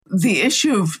the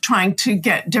issue of trying to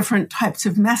get different types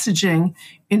of messaging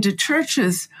into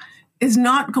churches is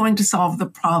not going to solve the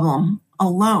problem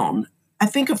alone. I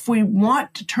think if we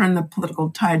want to turn the political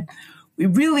tide, we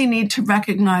really need to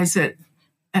recognize that,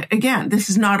 again, this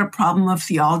is not a problem of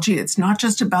theology. It's not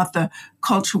just about the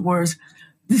culture wars.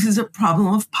 This is a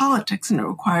problem of politics, and it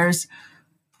requires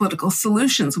political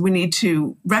solutions. We need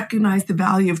to recognize the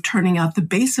value of turning out the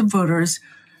base of voters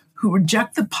who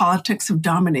reject the politics of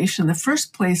domination in the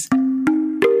first place.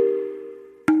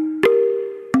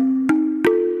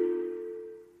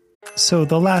 So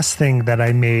the last thing that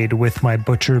I made with my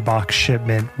butcher box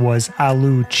shipment was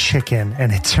aloo chicken,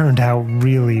 and it turned out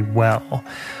really well.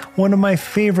 One of my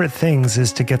favorite things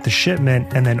is to get the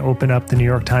shipment and then open up the New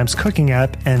York Times cooking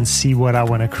app and see what I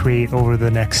want to create over the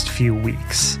next few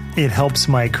weeks. It helps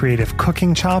my creative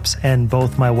cooking chops, and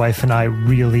both my wife and I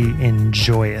really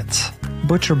enjoy it.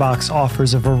 ButcherBox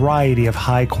offers a variety of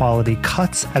high-quality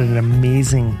cuts at an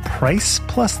amazing price,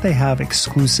 plus they have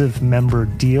exclusive member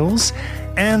deals,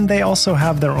 and they also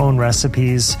have their own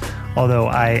recipes, although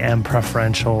I am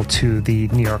preferential to the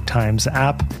New York Times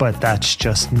app, but that's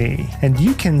just me. And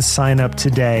you can sign up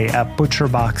today at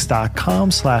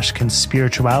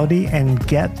butcherbox.com/conspirituality and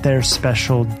get their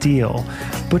special deal.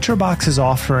 ButcherBox is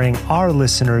offering our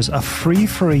listeners a free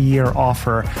for a year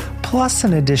offer plus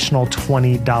an additional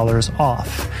 $20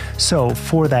 off. So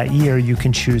for that year, you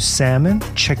can choose salmon,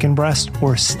 chicken breast,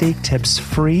 or steak tips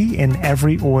free in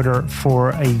every order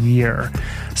for a year.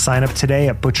 Sign up today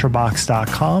at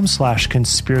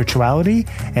butcherbox.com/conspirituality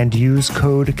and use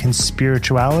code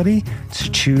conspirituality to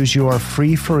choose your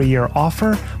free for a year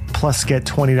offer, plus get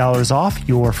 $20 off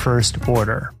your first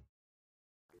order.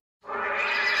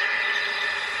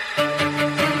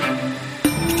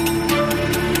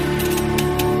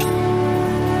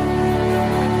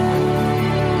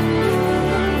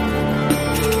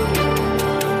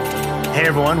 Hey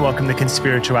everyone, welcome to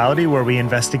Conspirituality, where we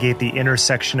investigate the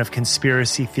intersection of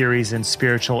conspiracy theories and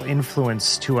spiritual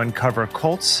influence to uncover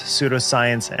cults,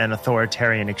 pseudoscience, and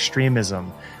authoritarian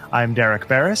extremism. I'm Derek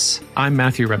Barris. I'm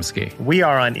Matthew Remski. We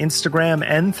are on Instagram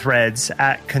and Threads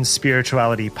at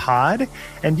ConspiritualityPod,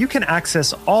 and you can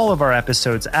access all of our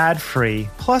episodes ad-free,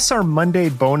 plus our Monday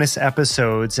bonus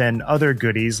episodes and other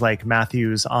goodies like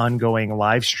Matthew's ongoing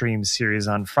live stream series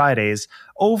on Fridays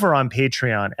over on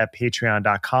Patreon at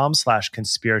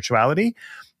patreon.com/conspirituality.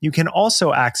 You can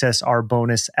also access our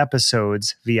bonus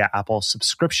episodes via Apple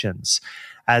subscriptions.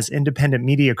 As independent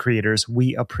media creators,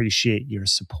 we appreciate your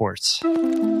support.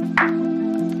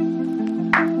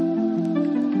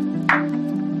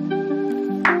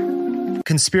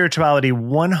 Conspirituality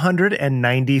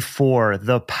 194,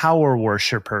 The Power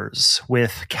Worshippers,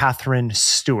 with Katherine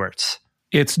Stewart.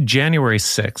 It's January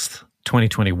 6th,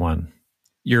 2021.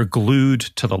 You're glued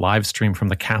to the live stream from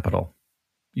the Capitol.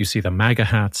 You see the MAGA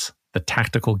hats, the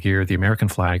tactical gear, the American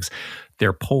flags,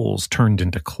 their poles turned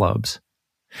into clubs.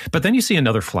 But then you see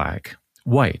another flag,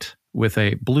 white, with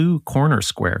a blue corner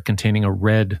square containing a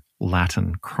red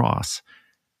Latin cross.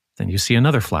 Then you see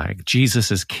another flag,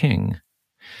 Jesus is King.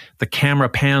 The camera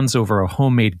pans over a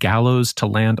homemade gallows to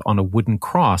land on a wooden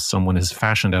cross someone has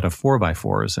fashioned out of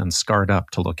 4x4s and scarred up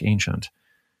to look ancient.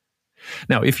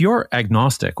 Now, if you're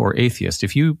agnostic or atheist,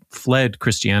 if you fled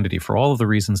Christianity for all of the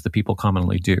reasons that people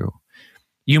commonly do,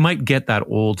 you might get that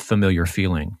old familiar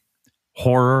feeling.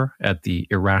 Horror at the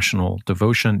irrational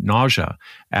devotion, nausea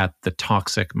at the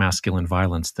toxic masculine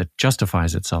violence that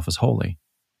justifies itself as holy.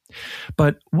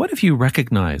 But what if you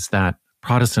recognize that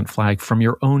Protestant flag from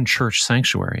your own church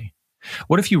sanctuary?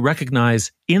 What if you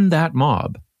recognize in that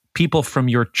mob people from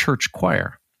your church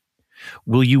choir?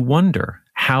 Will you wonder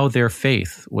how their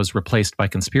faith was replaced by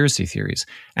conspiracy theories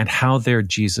and how their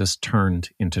Jesus turned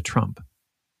into Trump?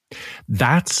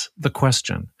 That's the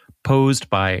question posed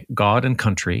by God and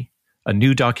Country, a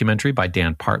new documentary by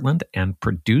Dan Partland and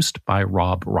produced by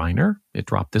Rob Reiner. It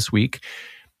dropped this week.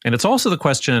 And it's also the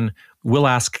question we'll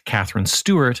ask Katherine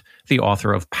Stewart, the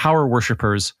author of Power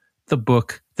Worshippers, the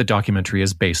book the documentary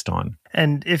is based on.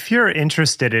 And if you're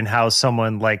interested in how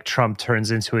someone like Trump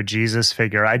turns into a Jesus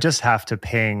figure, I just have to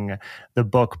ping the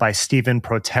book by Stephen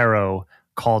Protero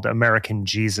called American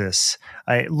Jesus.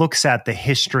 It looks at the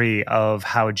history of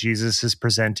how Jesus is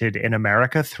presented in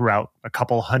America throughout a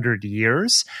couple hundred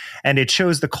years. And it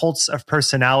shows the cults of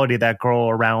personality that grow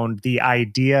around the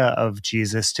idea of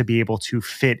Jesus to be able to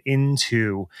fit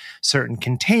into certain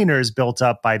containers built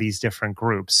up by these different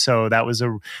groups. So that was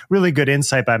a really good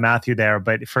insight by Matthew there.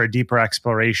 But for a deeper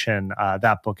exploration,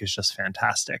 that book is just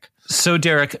fantastic. So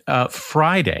Derek,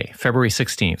 Friday, February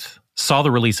 16th, saw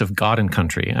the release of God and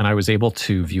Country, and I was able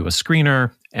to view a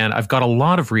screener And I've got a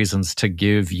lot of reasons to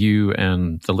give you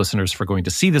and the listeners for going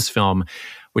to see this film,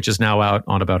 which is now out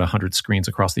on about 100 screens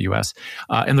across the US.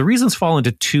 And the reasons fall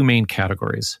into two main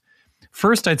categories.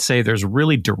 First, I'd say there's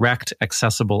really direct,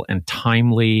 accessible, and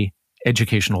timely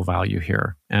educational value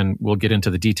here. And we'll get into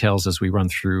the details as we run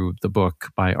through the book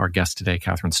by our guest today,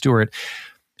 Katherine Stewart.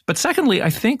 But secondly, I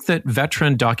think that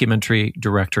veteran documentary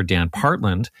director Dan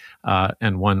Partland,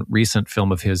 and one recent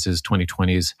film of his is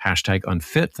 2020's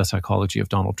 #Unfit, The Psychology of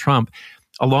Donald Trump,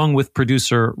 along with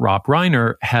producer Rob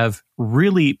Reiner, have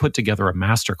really put together a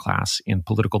masterclass in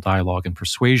political dialogue and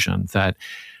persuasion that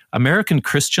American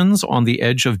Christians on the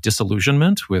edge of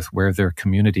disillusionment with where their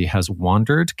community has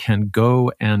wandered can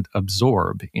go and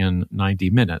absorb in 90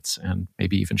 minutes and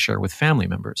maybe even share with family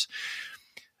members.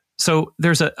 So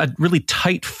there's a really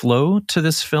tight flow to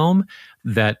this film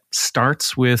that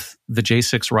starts with the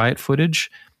J6 riot footage,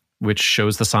 which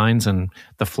shows the signs and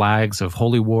the flags of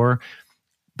holy war.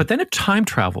 But then it time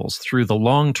travels through the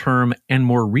long-term and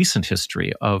more recent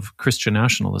history of Christian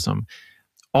nationalism,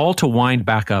 all to wind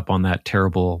back up on that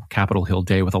terrible Capitol Hill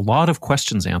day with a lot of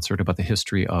questions answered about the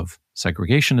history of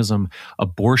segregationism,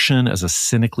 abortion as a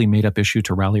cynically made-up issue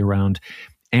to rally around,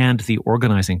 and the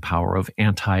organizing power of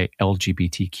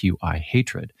anti-LGBTQI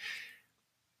hatred.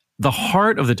 The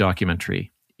heart of the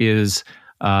documentary is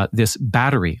this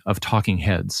battery of talking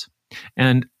heads.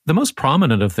 And the most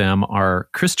prominent of them are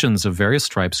Christians of various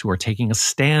stripes who are taking a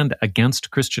stand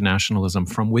against Christian nationalism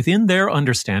from within their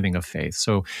understanding of faith.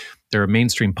 So there are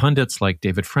mainstream pundits like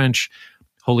David French,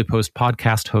 Holy Post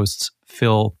podcast hosts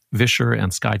Phil Vischer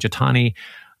and Skye Jitani,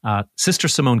 Sister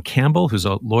Simone Campbell, who's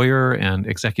a lawyer and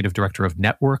executive director of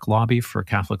Network Lobby for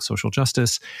Catholic Social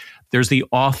Justice. There's the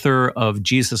author of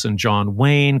Jesus and John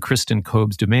Wayne, Kristen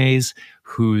Kobes-Dumaze,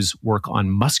 whose work on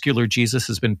muscular Jesus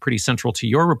has been pretty central to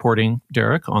your reporting,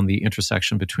 Derek, on the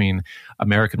intersection between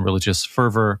American religious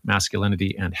fervor,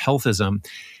 masculinity, and healthism.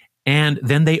 And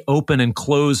then they open and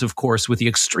close, of course, with the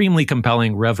extremely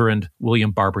compelling Reverend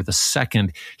William Barber II.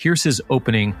 Here's his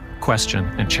opening question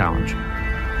and challenge.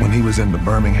 When he was in the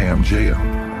Birmingham jail,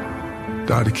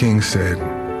 Dr. King said,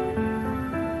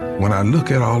 when I look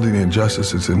at all the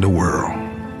injustices in the world,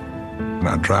 and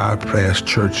I drive past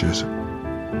churches,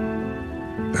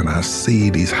 and I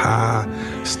see these high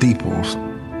steeples,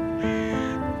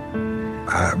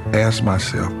 I ask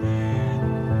myself,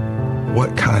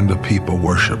 what kind of people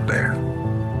worship there?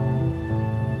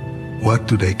 What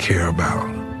do they care about?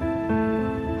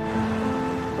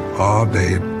 Are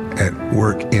they at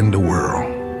work in the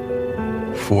world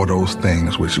for those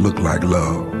things which look like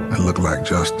love and look like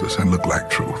justice and look like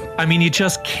truth? I mean, you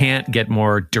just can't get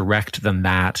more direct than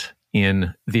that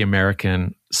in the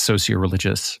American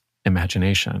socio-religious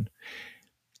imagination.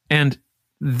 And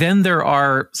then there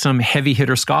are some heavy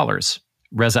hitter scholars,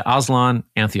 Reza Aslan,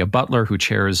 Anthea Butler, who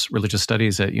chairs religious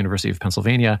studies at University of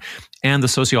Pennsylvania, and the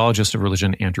sociologist of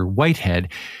religion, Andrew Whitehead.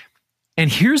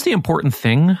 And here's the important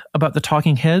thing about the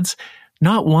talking heads.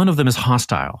 Not one of them is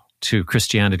hostile to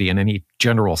Christianity in any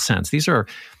general sense. These are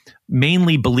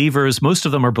mainly believers. Most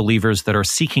of them are believers that are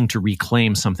seeking to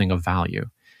reclaim something of value.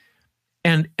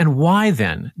 And why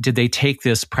then did they take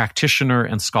this practitioner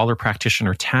and scholar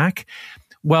practitioner tack?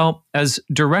 Well, as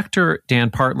director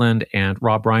Dan Partland and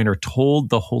Rob Reiner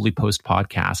told the Holy Post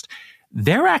podcast,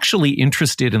 they're actually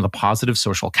interested in the positive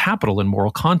social capital and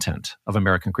moral content of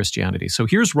American Christianity. So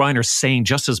here's Reiner saying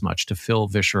just as much to Phil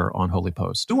Vischer on Holy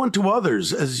Post. Do unto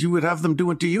others as you would have them do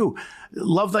unto you.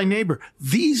 Love thy neighbor.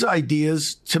 These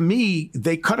ideas, to me,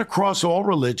 they cut across all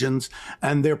religions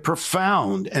and they're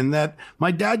profound. And that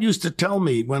my dad used to tell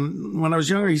me when I was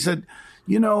younger, he said,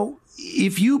 you know,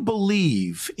 if you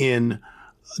believe in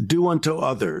do unto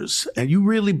others and you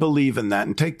really believe in that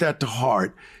and take that to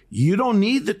heart, you don't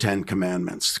need the 10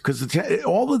 Commandments because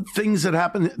all the things that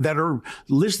happen that are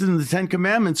listed in the 10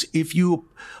 Commandments, if you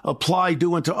apply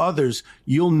do unto others,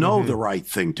 you'll know the right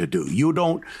thing to do. You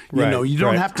don't, you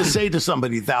don't have to say to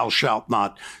somebody, thou shalt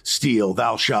not steal,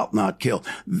 thou shalt not kill.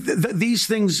 These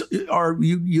things are,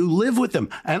 you live with them.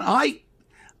 And I'm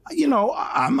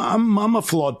a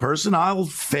flawed person. I'll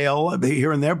fail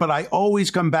here and there, but I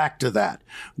always come back to that,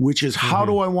 which is how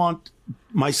do I want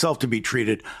myself to be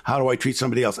treated? How do I treat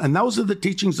somebody else? And those are the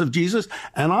teachings of Jesus.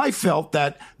 And I felt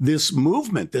that this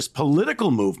movement, this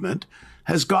political movement,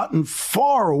 has gotten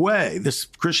far away. This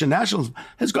Christian nationalism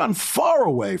has gotten far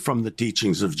away from the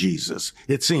teachings of Jesus,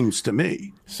 it seems to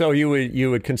me. So you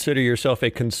would consider yourself a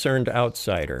concerned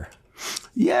outsider?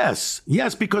 Yes,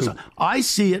 because I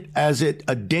see it as a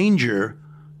danger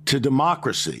to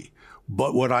democracy.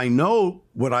 But what I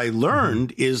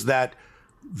learned is that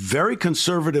very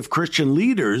conservative Christian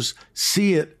leaders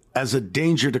see it as a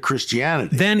danger to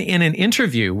Christianity. Then in an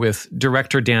interview with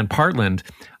director Dan Partland,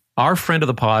 our friend of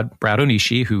the pod, Brad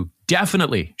Onishi, who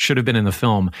definitely should have been in the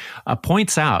film,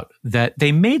 points out that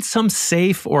they made some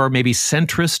safe or maybe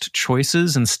centrist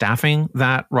choices in staffing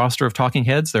that roster of talking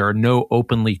heads. There are no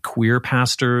openly queer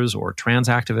pastors or trans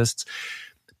activists.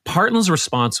 Partland's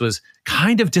response was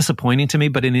kind of disappointing to me,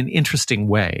 but in an interesting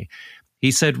way.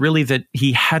 He said really that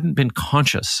he hadn't been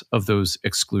conscious of those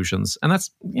exclusions. And that's,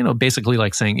 basically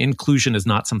like saying inclusion is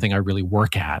not something I really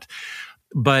work at.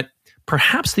 But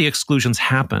perhaps the exclusions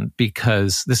happened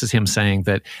because, this is him saying,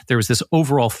 that there was this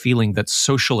overall feeling that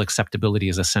social acceptability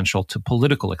is essential to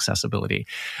political accessibility.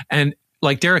 And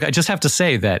like Derek, I just have to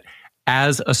say that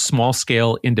as a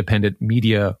small-scale independent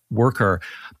media worker,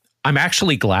 I'm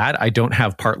actually glad I don't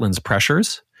have Partland's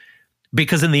pressures,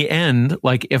 because in the end,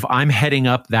 like if I'm heading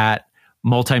up that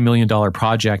multi-million-dollar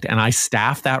project and I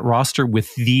staff that roster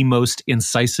with the most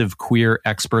incisive queer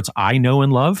experts I know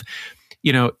and love,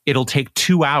 it'll take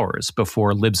 2 hours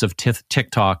before Libs of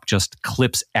TikTok just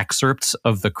clips excerpts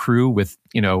of the crew with,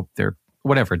 their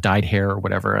whatever, dyed hair or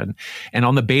whatever. And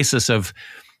on the basis of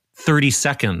 30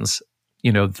 seconds,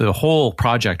 the whole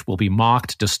project will be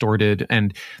mocked, distorted,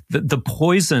 and the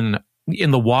poison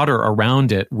in the water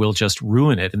around it will just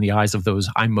ruin it in the eyes of those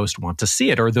I most want to see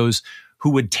it, or those who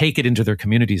would take it into their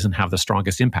communities and have the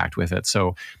strongest impact with it.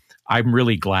 So I'm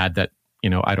really glad that,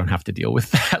 I don't have to deal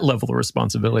with that level of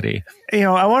responsibility.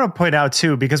 I want to point out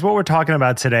too, because what we're talking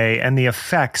about today and the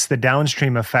effects, the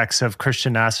downstream effects of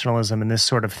Christian nationalism and this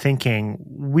sort of thinking,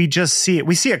 we see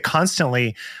it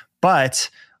constantly,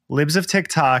 but Libs of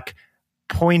TikTok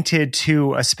pointed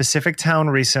to a specific town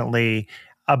recently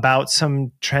about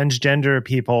some transgender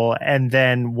people, and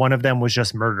then one of them was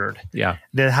just murdered. Yeah.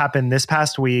 That happened this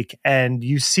past week, and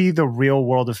you see the real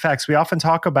world effects. We often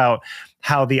talk about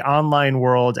how the online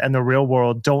world and the real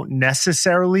world don't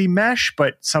necessarily mesh,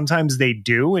 but sometimes they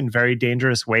do in very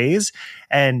dangerous ways.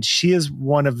 And she is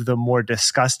one of the more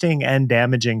disgusting and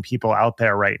damaging people out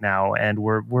there right now. And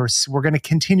we're going to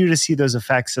continue to see those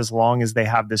effects as long as they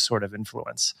have this sort of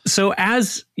influence. So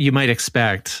as you might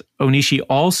expect, Onishi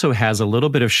also has a little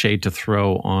bit of shade to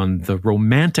throw on the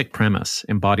romantic premise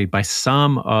embodied by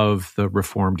some of the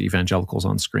Reformed evangelicals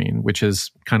on screen, which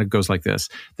is kind of goes like this,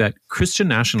 that Christian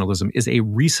nationalism is a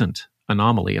recent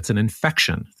anomaly. It's an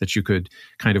infection that you could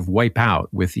kind of wipe out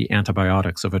with the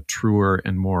antibiotics of a truer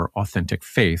and more authentic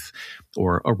faith,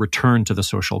 or a return to the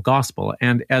social gospel.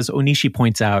 And as Onishi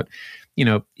points out,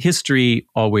 history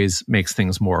always makes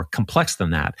things more complex than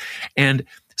that. And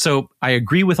so I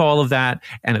agree with all of that.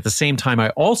 And at the same time, I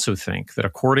also think that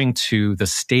according to the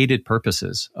stated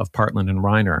purposes of Partland and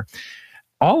Reiner,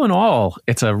 all in all,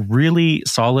 it's a really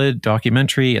solid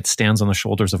documentary. It stands on the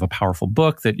shoulders of a powerful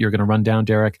book that you're going to run down,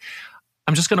 Derek.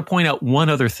 I'm just going to point out one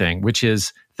other thing, which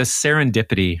is the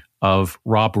serendipity of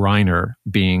Rob Reiner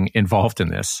being involved in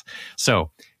this.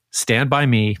 So, Stand By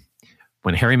Me,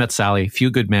 When Harry Met Sally, Few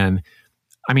Good Men.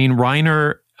 I mean,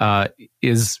 Reiner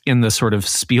is in the sort of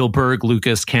Spielberg,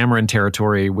 Lucas, Cameron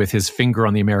territory with his finger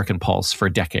on the American pulse for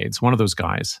decades. One of those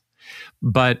guys.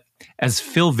 But as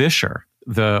Phil Vischer,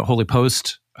 the Holy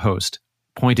Post host,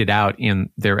 pointed out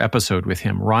in their episode with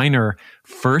him, Reiner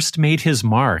first made his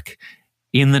mark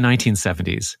in the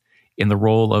 1970s in the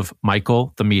role of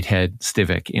Michael the Meathead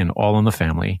Stivic in All in the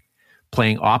Family,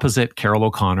 playing opposite Carol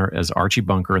O'Connor as Archie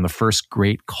Bunker in the first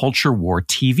great culture war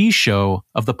TV show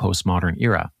of the postmodern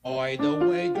era. Boy, the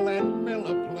way Glenn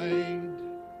Miller played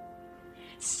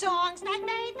songs that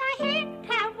made the hit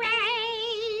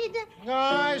parade.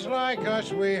 Guys like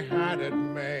us, we had it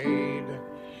made.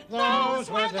 Those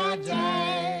were the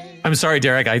days. I'm sorry,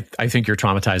 Derek. I think you're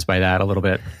traumatized by that a little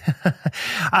bit.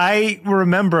 I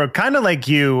remember, kind of like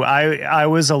you, I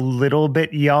was a little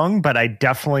bit young, but I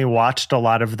definitely watched a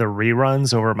lot of the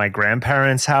reruns over at my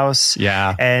grandparents' house.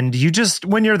 Yeah. And you just,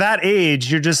 when you're that age,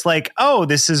 you're just like, oh,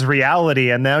 this is reality.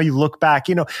 And now you look back,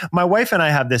 my wife and I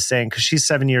have this saying, because she's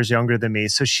 7 years younger than me.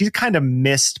 So she kind of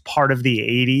missed part of the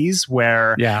 80s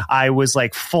where I was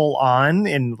like full on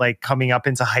in like coming up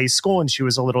into high school, and she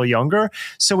was a little younger.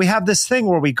 So we have this thing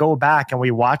where we go back and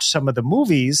we watch some of the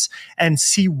movies and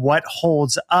see what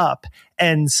holds up.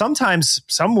 And sometimes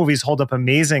some movies hold up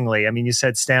amazingly. I mean, you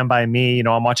said Stand By Me.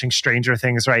 I'm watching Stranger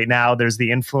Things right now. There's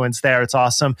the influence there. It's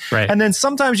awesome. Right. And then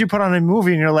sometimes you put on a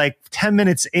movie and you're like 10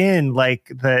 minutes in, like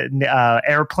the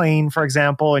Airplane, for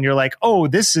example, and you're like, oh,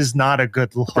 this is not a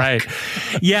good look. Right.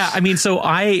 Yeah. I mean, so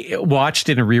I watched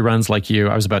it in reruns like you.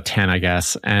 I was about 10, I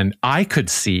guess. And I could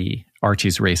see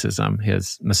Archie's racism,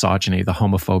 his misogyny, the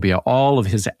homophobia, all of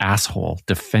his asshole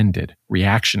defended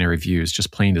reactionary views,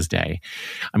 just plain as day.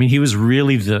 I mean, he was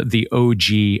really the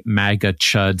OG MAGA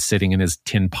chud sitting in his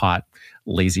tin pot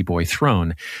lazy boy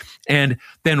throne. And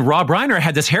then Rob Reiner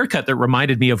had this haircut that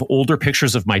reminded me of older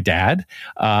pictures of my dad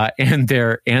and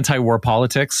their anti-war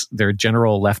politics, their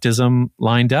general leftism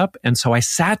lined up. And so I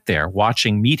sat there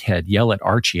watching Meathead yell at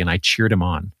Archie, and I cheered him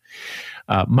on.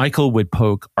 Michael would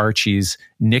poke Archie's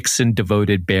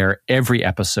Nixon-devoted bear every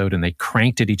episode, and they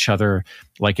cranked at each other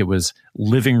like it was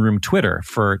living room Twitter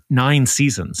for 9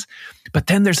 seasons. But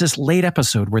then there's this late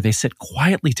episode where they sit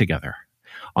quietly together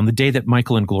on the day that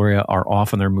Michael and Gloria are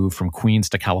off on their move from Queens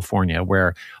to California,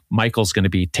 where Michael's going to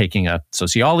be taking a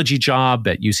sociology job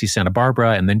at UC Santa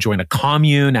Barbara and then join a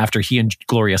commune after he and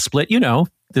Gloria split. You know,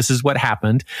 this is what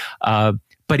happened.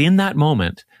 But in that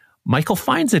moment, Michael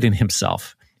finds it in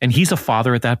himself. And he's a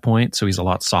father at that point, so he's a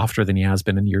lot softer than he has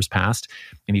been in years past.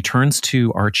 And he turns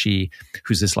to Archie,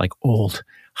 who's this like old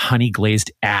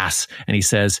honey-glazed ass, and he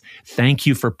says, "Thank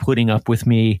you for putting up with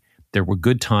me. There were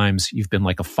good times. You've been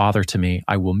like a father to me.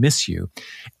 I will miss you."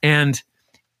 And,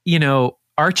 you know,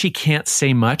 Archie can't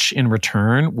say much in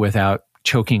return without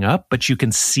choking up, but you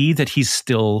can see that he's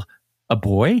still a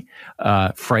boy,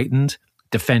 frightened,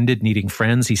 defended, needing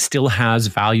friends. He still has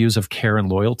values of care and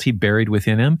loyalty buried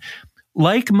within him,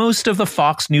 like most of the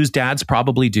Fox News dads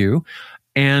probably do.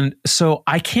 And so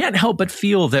I can't help but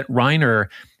feel that Reiner,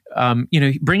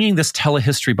 bringing this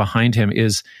telehistory behind him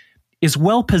is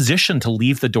well positioned to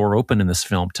leave the door open in this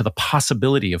film to the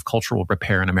possibility of cultural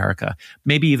repair in America,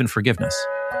 maybe even forgiveness.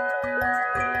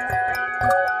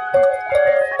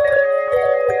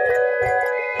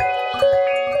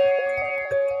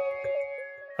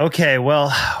 Okay,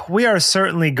 well, we are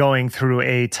certainly going through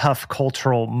a tough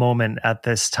cultural moment at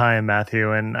this time,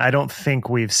 Matthew, and I don't think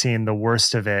we've seen the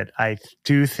worst of it. I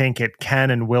do think it can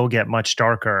and will get much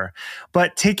darker,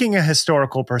 but taking a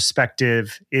historical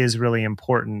perspective is really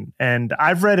important. And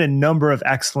I've read a number of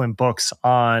excellent books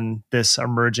on this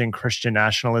emerging Christian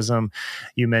nationalism.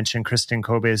 You mentioned Kristen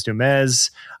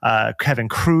Kobes-Dumez. Kevin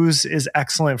Kruse is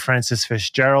excellent. Francis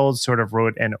Fitzgerald sort of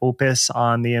wrote an opus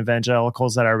on the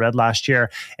evangelicals that I read last year.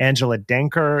 Angela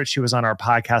Denker, she was on our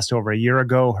podcast over a year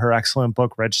ago, her excellent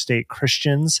book, Red State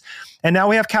Christians. And now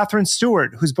we have Katherine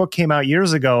Stewart, whose book came out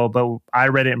years ago, but I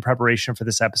read it in preparation for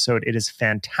this episode. It is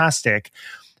fantastic.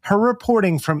 Her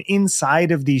reporting from inside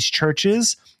of these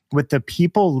churches with the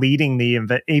people leading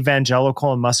the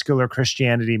evangelical and muscular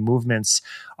Christianity movements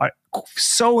are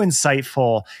so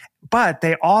insightful. But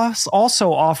they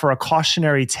also offer a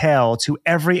cautionary tale to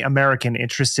every American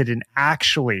interested in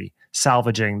actually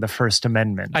salvaging the First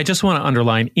Amendment. I just want to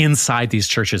underline inside these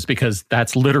churches, because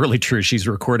that's literally true. She's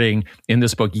recording in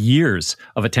this book years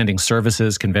of attending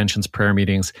services, conventions, prayer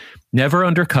meetings, never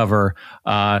undercover.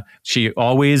 She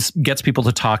always gets people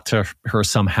to talk to her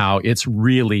somehow. It's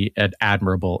really an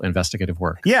admirable investigative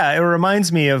work. Yeah, it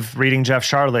reminds me of reading Jeff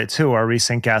Charlotte, too, our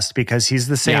recent guest, because he's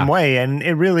the same way. And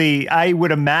it really, I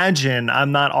would imagine,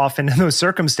 I'm not often in those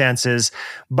circumstances,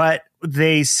 but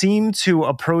they seem to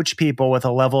approach people with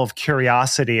a level of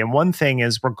curiosity. And one thing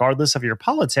is, regardless of your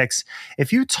politics,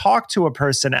 if you talk to a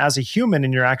person as a human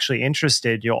and you're actually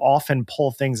interested, you'll often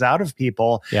pull things out of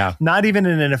people, not even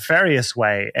in a nefarious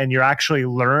way. And you're actually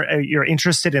you're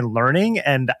interested in learning.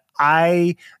 And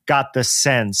I got the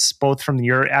sense, both from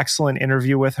your excellent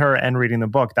interview with her and reading the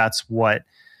book, that's what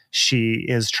she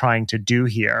is trying to do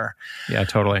here. Yeah,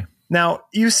 totally. Now,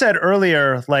 you said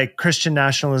earlier, like Christian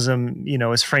nationalism,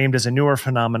 is framed as a newer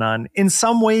phenomenon. In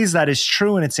some ways, that is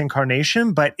true in its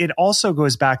incarnation, but it also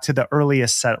goes back to the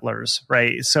earliest settlers,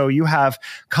 right? So you have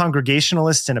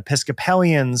Congregationalists and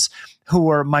Episcopalians who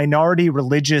were minority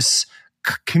religious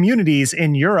communities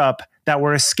in Europe that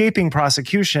were escaping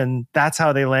prosecution. That's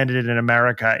how they landed in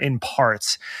America, in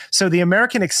parts. So the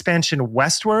American expansion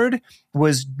westward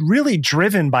was really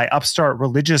driven by upstart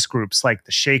religious groups like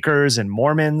the Shakers and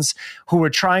Mormons, who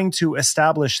were trying to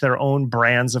establish their own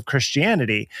brands of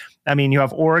Christianity. I mean, you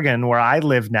have Oregon, where I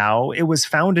live now. It was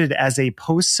founded as a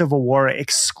post-Civil War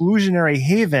exclusionary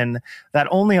haven that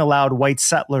only allowed white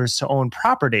settlers to own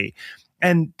property.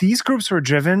 And these groups were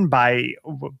driven by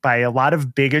a lot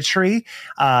of bigotry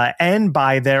and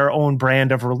by their own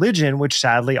brand of religion, which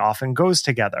sadly often goes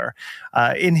together.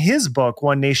 In his book,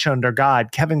 One Nation Under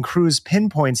God, Kevin Kruse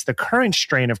pinpoints the current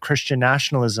strain of Christian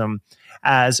nationalism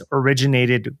as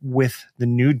originated with the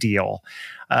New Deal.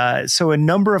 So a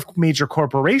number of major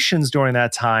corporations during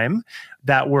that time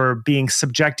that were being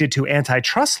subjected to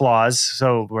antitrust laws,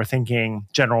 so we're thinking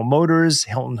General Motors,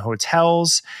 Hilton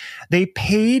Hotels, they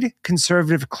paid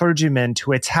conservative clergymen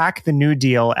to attack the New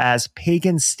Deal as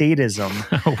pagan statism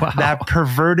that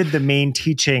perverted the main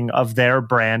teaching of their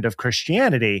brand of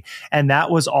Christianity. And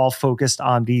that was all focused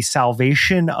on the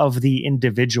salvation of the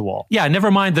individual. Yeah,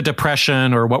 never mind the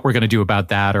depression or what we're going to do about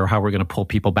that or how we're going to pull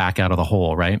people back out of the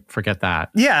hole, right? Forget that.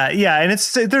 Yeah. And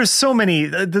there's so many,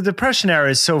 the Depression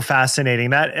era is so fascinating.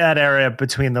 That area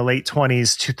between the late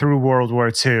 20s through World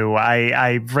War II,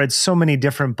 I've read so many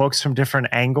different books from different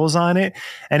angles on it.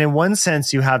 And in one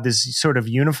sense, you have this sort of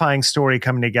unifying story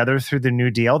coming together through the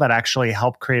New Deal that actually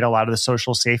helped create a lot of the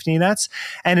social safety nets.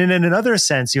 And in another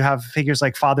sense, you have figures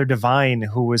like Father Divine,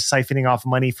 who was siphoning off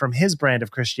money from his brand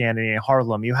of Christianity in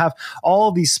Harlem. You have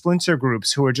all these splinter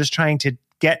groups who are just trying to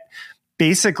get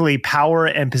basically power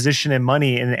and position and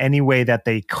money in any way that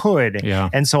they could. Yeah.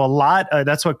 And so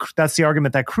that's the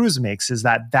argument that Cruz makes, is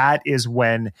that is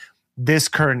when this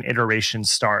current iteration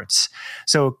starts.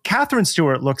 So Katherine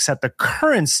Stewart looks at the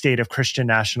current state of Christian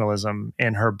nationalism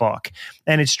in her book,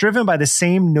 and it's driven by the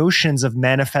same notions of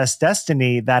manifest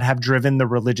destiny that have driven the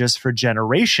religious for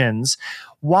generations,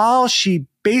 while she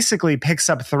basically picks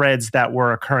up threads that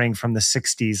were occurring from the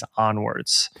 60s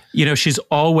onwards. You know, she's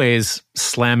always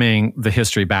slamming the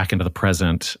history back into the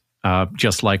present,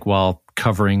 just like while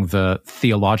covering the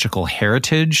theological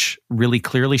heritage really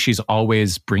clearly, she's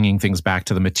always bringing things back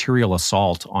to the material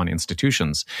assault on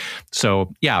institutions.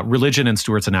 So yeah, religion in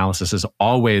Stewart's analysis is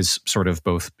always sort of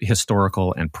both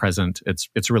historical and present.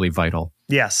 It's really vital.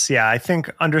 Yes. Yeah. I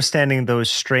think understanding those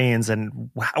strains and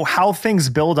how things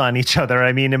build on each other.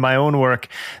 I mean, in my own work,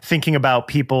 thinking about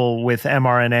people with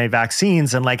mRNA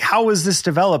vaccines and like, how was this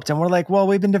developed? And we're like, well,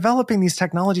 we've been developing these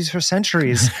technologies for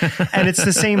centuries. And it's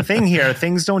the same thing here.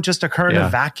 Things don't just occur in a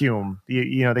vacuum.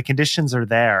 You know, the conditions are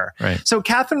there. Right. So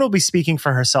Katherine will be speaking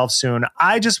for herself soon.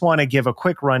 I just want to give a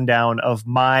quick rundown of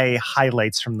my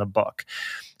highlights from the book.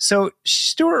 So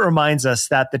Stewart reminds us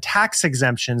that the tax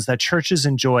exemptions that churches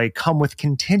enjoy come with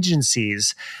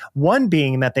contingencies, one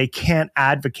being that they can't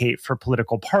advocate for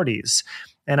political parties.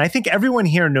 And I think everyone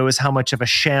here knows how much of a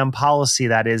sham policy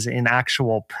that is in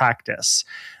actual practice.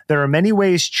 There are many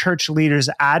ways church leaders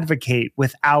advocate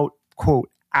without,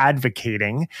 quote,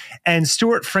 advocating. And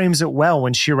Stewart frames it well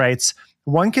when she writes,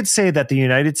 one could say that the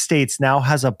United States now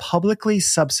has a publicly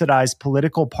subsidized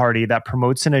political party that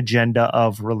promotes an agenda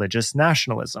of religious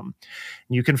nationalism.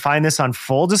 You can find this on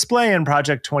full display in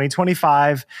Project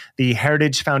 2025, the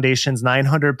Heritage Foundation's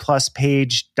 900 plus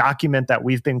page document that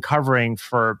we've been covering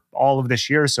for all of this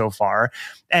year so far,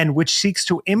 and which seeks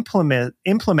to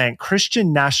implement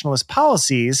Christian nationalist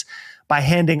policies by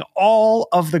handing all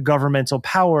of the governmental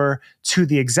power to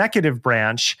the executive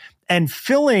branch and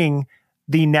filling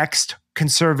the next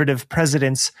conservative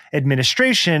president's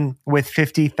administration with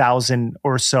 50,000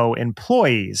 or so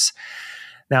employees.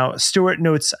 Now, Stewart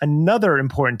notes another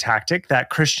important tactic, that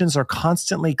Christians are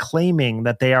constantly claiming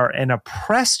that they are an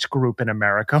oppressed group in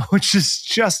America, which is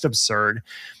just absurd.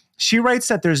 She writes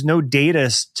that there's no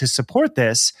data to support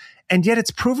this, and yet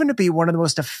it's proven to be one of the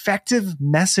most effective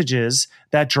messages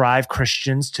that drive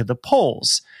Christians to the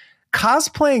polls.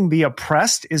 Cosplaying the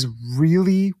oppressed is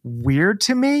really weird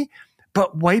to me,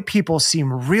 but white people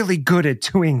seem really good at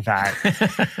doing that.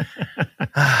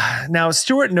 Now,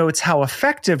 Stewart notes how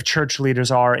effective church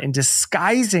leaders are in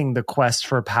disguising the quest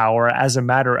for power as a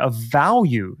matter of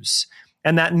values,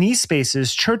 and that in these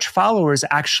spaces, church followers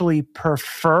actually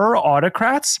prefer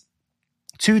autocrats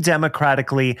to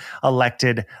democratically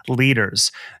elected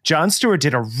leaders. Jon Stewart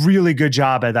did a really good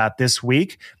job at that this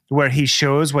week, where he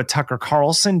shows what Tucker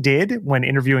Carlson did when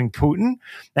interviewing Putin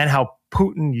and how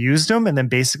Putin used him and then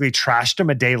basically trashed him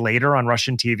a day later on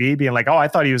Russian TV, being like, oh, I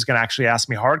thought he was going to actually ask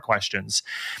me hard questions.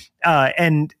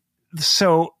 And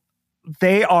so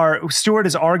Stewart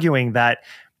is arguing that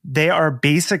they are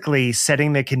basically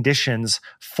setting the conditions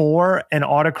for an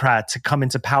autocrat to come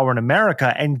into power in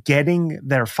America and getting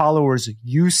their followers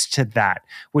used to that,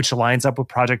 which lines up with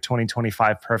Project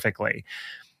 2025 perfectly.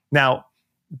 Now,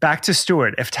 back to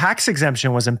Stewart. If tax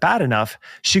exemption wasn't bad enough,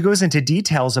 she goes into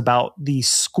details about the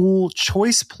school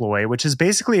choice ploy, which is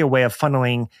basically a way of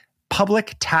funneling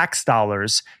public tax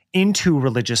dollars into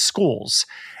religious schools.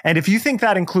 And if you think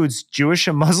that includes Jewish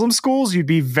and Muslim schools, you'd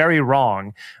be very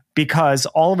wrong, because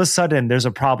all of a sudden there's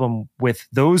a problem with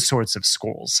those sorts of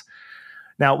schools.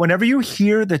 Now, whenever you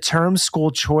hear the term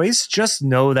school choice, just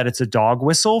know that it's a dog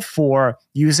whistle for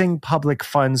using public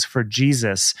funds for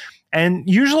Jesus. and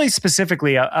usually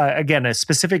specifically, again, a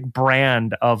specific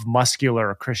brand of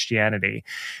muscular Christianity.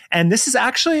 And this is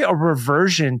actually a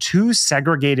reversion to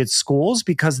segregated schools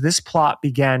because this plot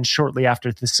began shortly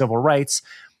after the civil rights.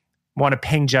 Want to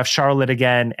ping Jeff Charlotte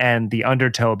again and The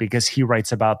Undertow because he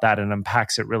writes about that and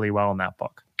unpacks it really well in that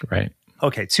book. Right.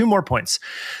 Okay, 2 more points.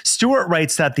 Stewart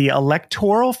writes that the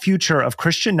electoral future of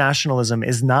Christian nationalism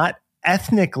is not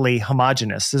ethnically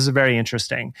homogenous. This is very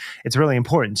interesting. It's really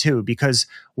important too, because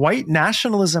white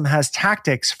nationalism has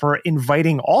tactics for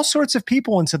inviting all sorts of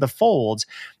people into the fold,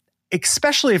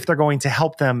 especially if they're going to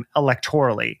help them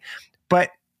electorally.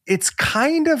 But it's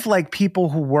kind of like people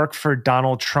who work for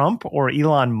Donald Trump or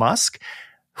Elon Musk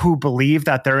who believe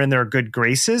that they're in their good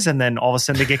graces and then all of a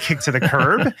sudden they get kicked to the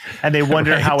curb and they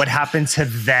wonder how it happened to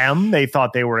them. They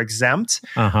thought they were exempt.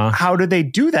 How do they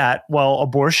do that? Well,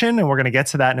 abortion, and we're going to get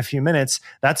to that in a few minutes,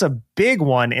 that's a big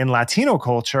one in Latino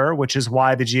culture, which is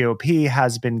why the GOP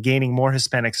has been gaining more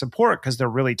Hispanic support because they're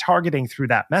really targeting through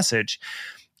that message.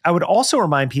 I would also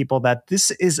remind people that this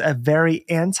is a very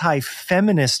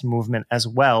anti-feminist movement as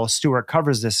well. Stewart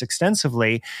covers this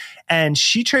extensively, and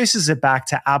she traces it back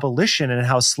to abolition and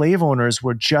how slave owners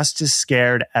were just as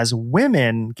scared as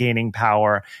women gaining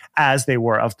power as they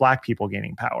were of Black people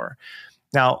gaining power.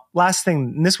 Now, last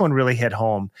thing, and this one really hit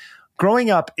home.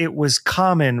 Growing up, it was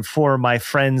common for my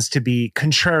friends to be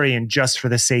contrarian just for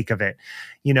the sake of it.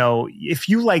 You know, if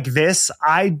you like this,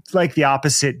 I like the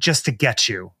opposite just to get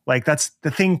you. Like that's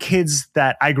the thing kids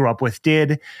that I grew up with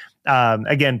did.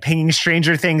 Again, pinging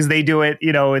Stranger Things, they do it,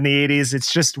 you know, in the 80s.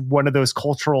 It's just one of those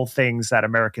cultural things that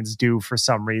Americans do for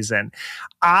some reason.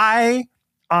 I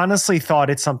honestly thought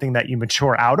it's something that you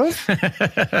mature out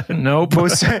of. Nope.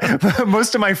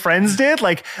 Most of my friends did.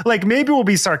 Like maybe we'll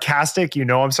be sarcastic. You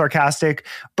know, I'm sarcastic,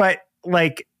 but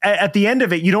like at the end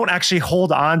of it, you don't actually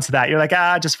hold on to that. You're like,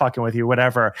 just fucking with you,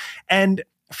 whatever. And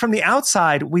from the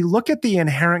outside, we look at the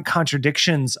inherent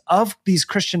contradictions of these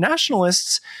Christian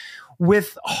nationalists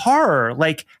with horror.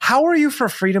 Like, how are you for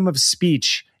freedom of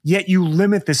speech, yet you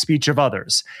limit the speech of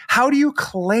others? How do you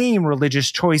claim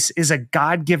religious choice is a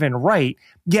God-given right,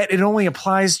 yet it only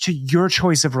applies to your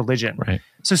choice of religion? Right.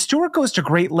 So Stewart goes to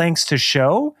great lengths to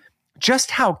show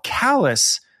just how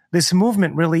callous this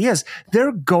movement really is.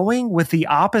 They're going with the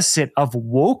opposite of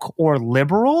woke or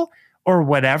liberal or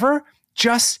whatever,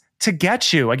 just to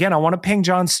get you. Again, I want to ping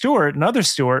Jon Stewart, another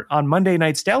Stewart, on Monday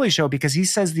night's Daily Show because he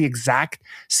says the exact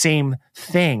same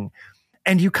thing.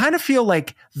 And you kind of feel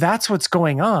like that's what's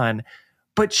going on.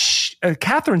 But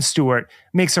Katherine Stewart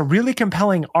makes a really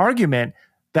compelling argument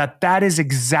that is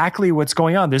exactly what's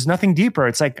going on. There's nothing deeper.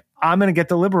 It's like, I'm going to get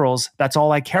the liberals. That's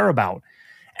all I care about.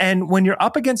 And when you're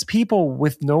up against people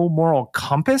with no moral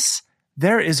compass,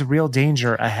 there is real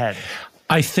danger ahead.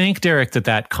 I think, Derek,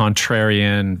 that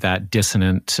contrarian, that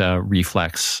dissonant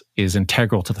reflex is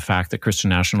integral to the fact that Christian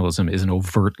nationalism is an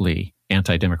overtly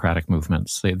anti-democratic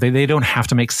movement. They don't have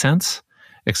to make sense,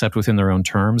 except within their own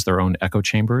terms, their own echo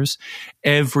chambers.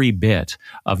 Every bit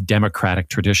of democratic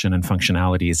tradition and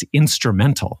functionality is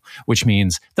instrumental, which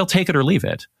means they'll take it or leave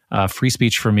it. Free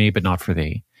speech for me, but not for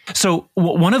thee. So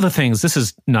one of the things, this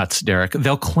is nuts, Derek,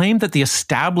 they'll claim that the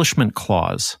Establishment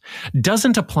Clause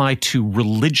doesn't apply to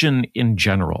religion in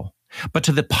general, but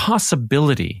to the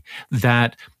possibility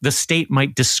that the state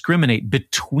might discriminate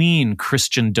between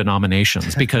Christian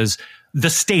denominations because the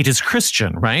state is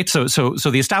Christian, right? So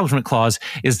the Establishment Clause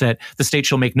is that the state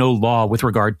shall make no law with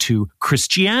regard to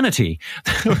Christianity.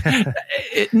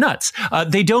 Nuts.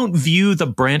 They don't view the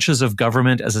branches of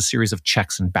government as a series of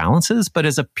checks and balances, but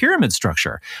as a pyramid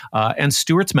structure. And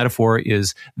Stewart's metaphor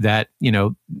is that, you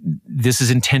know, this is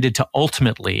intended to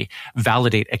ultimately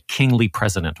validate a kingly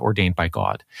president ordained by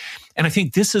God. And I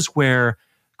think this is where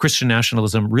Christian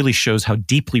nationalism really shows how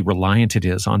deeply reliant it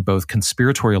is on both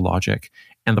conspiratorial logic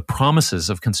and the promises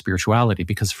of conspirituality,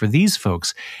 because for these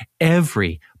folks,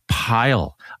 every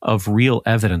pile of real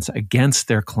evidence against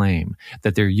their claim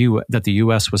that that the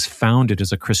U.S. was founded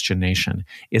as a Christian nation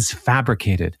is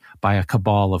fabricated by a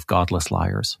cabal of godless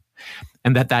liars.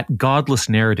 And that godless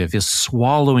narrative is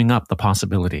swallowing up the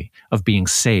possibility of being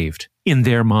saved in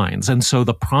their minds. And so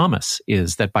the promise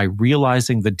is that by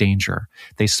realizing the danger,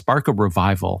 they spark a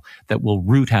revival that will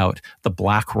root out the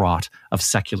black rot of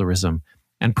secularism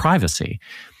and privacy.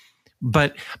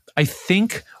 But I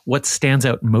think what stands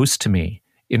out most to me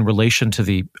in relation to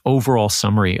the overall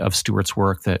summary of Stewart's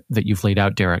work that you've laid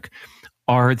out, Derek,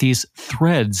 are these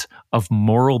threads of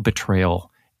moral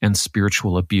betrayal and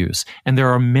spiritual abuse. And there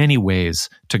are many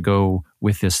ways to go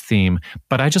with this theme,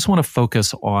 but I just want to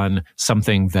focus on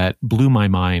something that blew my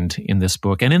mind in this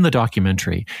book and in the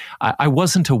documentary. I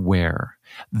wasn't aware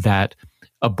that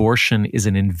abortion is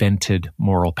an invented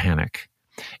moral panic.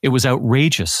 It was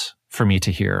outrageous for me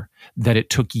to hear that it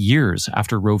took years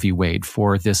after Roe v. Wade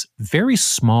for this very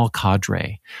small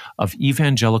cadre of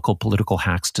evangelical political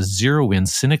hacks to zero in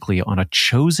cynically on a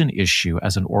chosen issue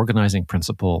as an organizing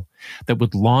principle that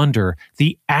would launder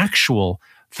the actual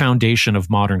foundation of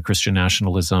modern Christian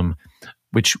nationalism,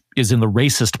 which is in the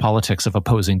racist politics of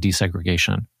opposing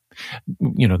desegregation.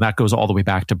 That goes all the way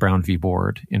back to Brown v.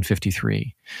 Board in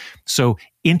 1953. So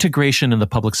integration in the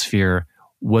public sphere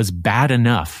was bad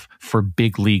enough for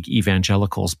big league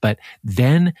evangelicals, but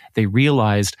then they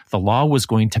realized the law was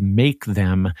going to make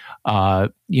them,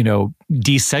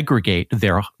 desegregate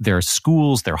their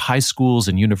schools, their high schools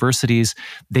and universities.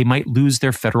 They might lose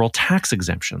their federal tax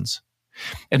exemptions.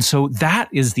 And so that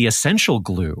is the essential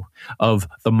glue of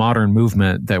the modern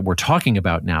movement that we're talking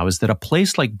about now, is that a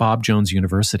place like Bob Jones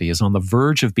University is on the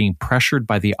verge of being pressured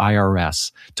by the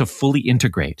IRS to fully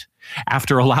integrate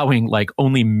after allowing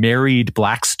only married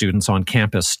Black students on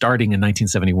campus starting in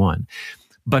 1971.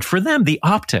 But for them, the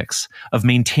optics of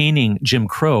maintaining Jim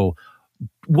Crow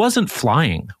wasn't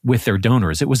flying with their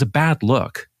donors. It was a bad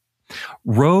look.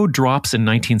 Roe drops in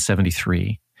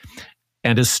 1973.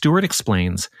 And as Stewart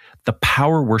explains, the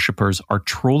power worshippers are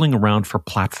trolling around for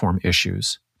platform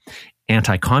issues.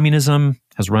 Anti-communism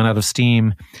has run out of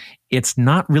steam. It's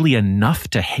not really enough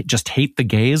to just hate the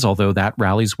gays, although that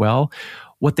rallies well.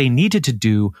 What they needed to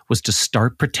do was to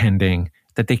start pretending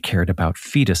that they cared about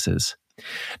fetuses.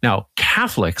 Now,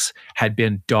 Catholics had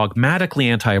been dogmatically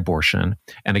anti-abortion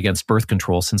and against birth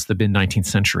control since the mid-19th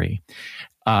century.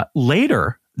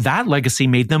 Later, that legacy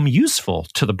made them useful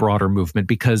to the broader movement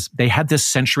because they had this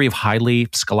century of highly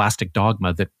scholastic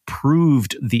dogma that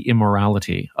proved the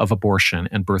immorality of abortion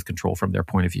and birth control from their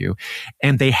point of view.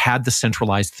 And they had the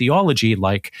centralized theology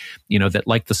like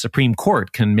the Supreme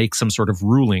Court can make some sort of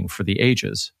ruling for the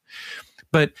ages.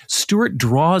 But Stewart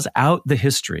draws out the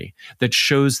history that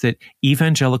shows that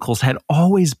evangelicals had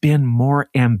always been more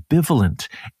ambivalent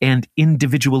and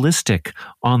individualistic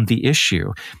on the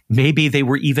issue. Maybe they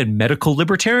were even medical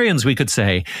libertarians, we could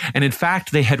say. And in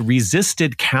fact, they had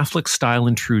resisted Catholic-style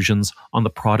intrusions on the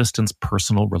Protestants'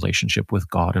 personal relationship with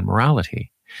God and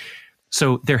morality.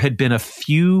 So there had been a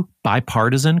few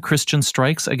bipartisan Christian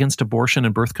strikes against abortion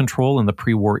and birth control in the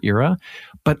pre-war era,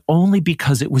 but only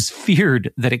because it was feared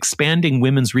that expanding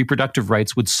women's reproductive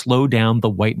rights would slow down the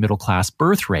white middle-class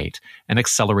birth rate and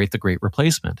accelerate the Great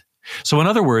Replacement. So in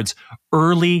other words,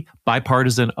 early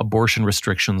bipartisan abortion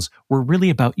restrictions were really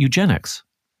about eugenics.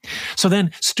 So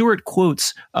then Stewart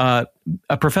quotes a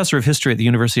professor of history at the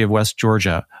University of West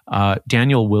Georgia,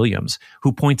 Daniel Williams,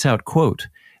 who points out, quote,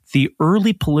 "The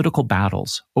early political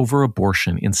battles over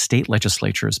abortion in state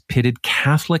legislatures pitted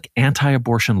Catholic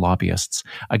anti-abortion lobbyists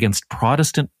against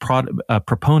Protestant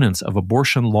proponents of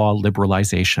abortion law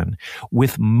liberalization,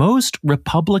 with most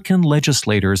Republican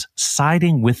legislators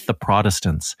siding with the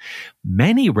Protestants.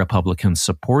 Many Republicans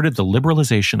supported the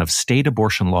liberalization of state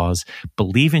abortion laws,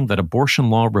 believing that abortion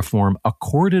law reform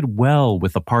accorded well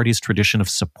with the party's tradition of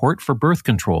support for birth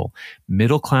control,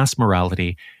 middle-class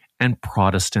morality, and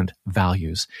Protestant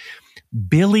values."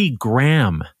 Billy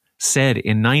Graham said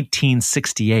in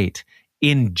 1968,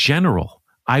 "In general,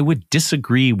 I would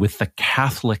disagree with the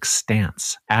Catholic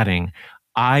stance," adding,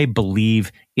 "I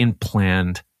believe in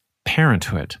Planned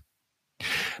Parenthood."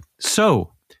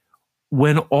 So,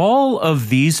 when all of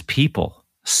these people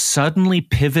suddenly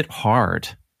pivot hard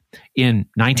in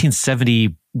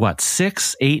 1970,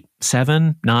 6, 8,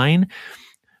 7, 9,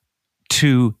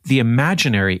 to the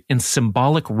imaginary and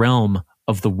symbolic realm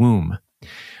of the womb,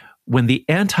 when the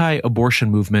anti-abortion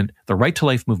movement, the right to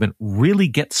life movement really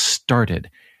gets started,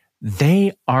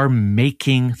 they are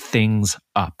making things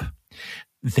up.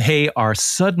 They are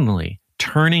suddenly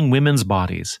turning women's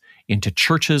bodies into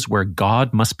churches where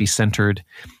God must be centered,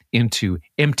 into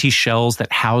empty shells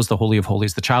that house the Holy of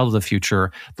Holies, the child of the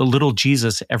future, the little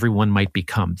Jesus everyone might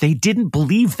become. They didn't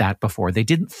believe that before. They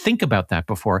didn't think about that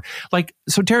before.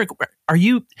 So Derek,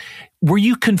 were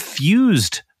you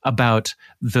confused about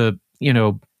the,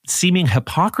 seeming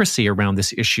hypocrisy around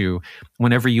this issue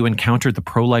whenever you encountered the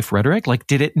pro-life rhetoric?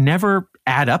 Did it never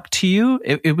add up to you?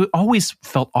 It always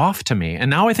felt off to me. And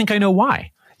now I think I know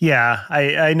why. Yeah,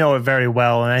 I know it very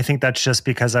well. And I think that's just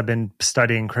because I've been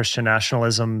studying Christian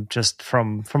nationalism just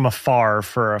from afar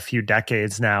for a few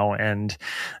decades now. And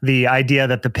the idea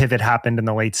that the pivot happened in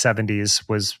the late 70s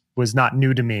was not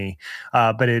new to me,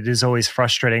 but it is always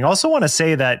frustrating. I also want to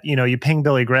say that, you ping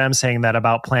Billy Graham saying that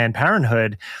about Planned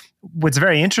Parenthood. What's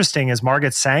very interesting is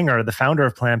Margaret Sanger, the founder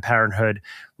of Planned Parenthood,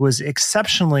 was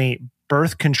exceptionally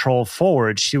birth control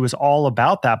forward. She was all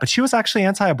about that, but she was actually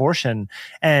anti-abortion.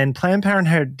 And Planned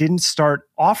Parenthood didn't start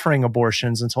offering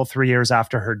abortions until 3 years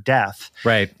after her death.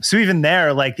 Right. So even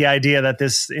there, like the idea that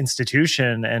this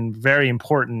institution and very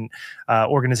important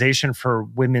organization for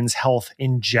women's health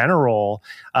in general,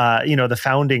 the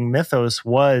founding mythos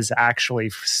was actually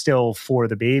still for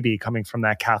the baby, coming from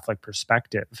that Catholic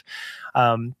perspective.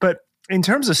 But in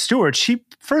terms of Stewart, she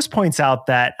first points out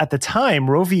that at the time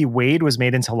Roe v. Wade was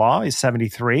made into law, he's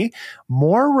 73,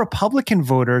 more Republican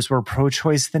voters were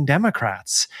pro-choice than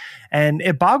Democrats. And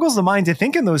it boggles the mind to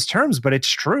think in those terms, but it's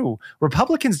true.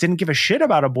 Republicans didn't give a shit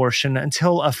about abortion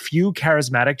until a few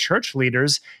charismatic church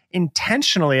leaders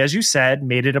intentionally, as you said,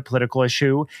 made it a political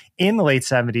issue in the late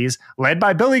 70s, led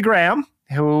by Billy Graham,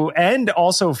 and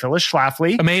also Phyllis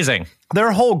Schlafly. Amazing.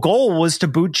 Their whole goal was to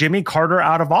boot Jimmy Carter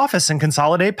out of office and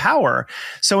consolidate power.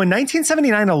 So in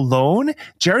 1979 alone,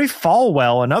 Jerry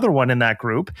Falwell, another one in that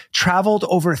group, traveled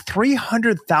over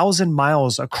 300,000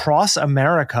 miles across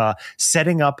America,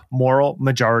 setting up moral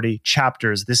majority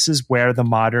chapters. This is where the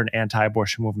modern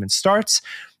anti-abortion movement starts.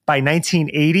 By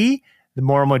 1980, the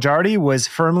moral majority was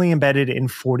firmly embedded in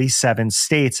 47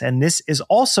 states. And this is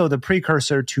also the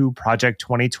precursor to Project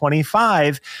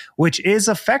 2025, which is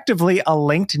effectively a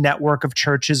linked network of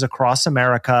churches across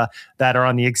America that are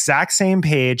on the exact same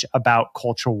page about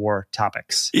culture war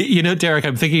topics. You know, Derek,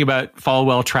 I'm thinking about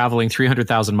Falwell traveling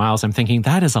 300,000 miles. I'm thinking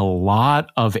that is a lot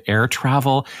of air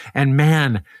travel. And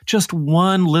man, just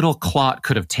one little clot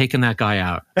could have taken that guy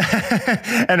out.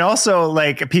 And also,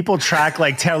 like, people track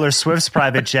like Taylor Swift's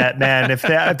private jet, man. If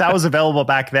that was available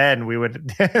back then, we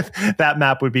would that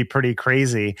map would be pretty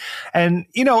crazy. And,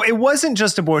 it wasn't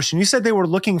just abortion. You said they were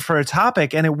looking for a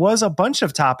topic, and it was a bunch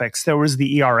of topics. There was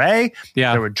the ERA,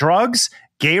 there were drugs,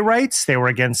 gay rights, they were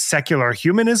against secular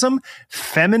humanism.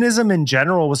 Feminism in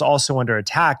general was also under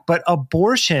attack, but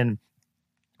abortion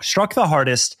struck the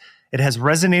hardest. It has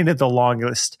resonated the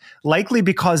longest, likely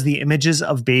because the images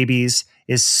of babies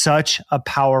is such a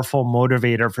powerful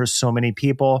motivator for so many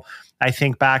people. I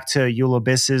think back to Eula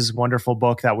Biss's wonderful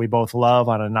book that we both love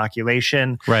on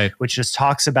inoculation, right, which just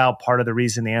talks about part of the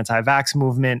reason the anti-vax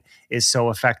movement is so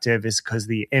effective is because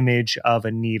the image of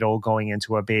a needle going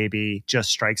into a baby just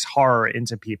strikes horror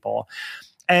into people.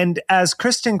 And as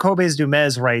Kristen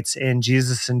Kobes-Dumez writes in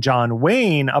Jesus and John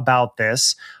Wayne about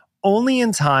this, only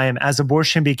in time, as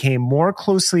abortion became more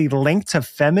closely linked to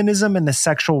feminism and the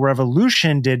sexual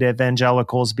revolution, did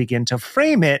evangelicals begin to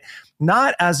frame it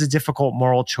not as a difficult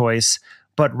moral choice,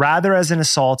 but rather as an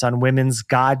assault on women's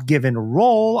God-given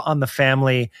role on the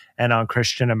family and on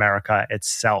Christian America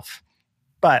itself.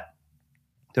 But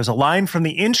there's a line from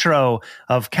the intro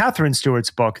of Katherine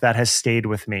Stewart's book that has stayed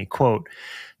with me. Quote,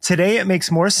 "Today, it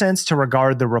makes more sense to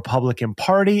regard the Republican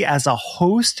Party as a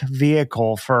host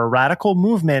vehicle for a radical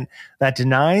movement that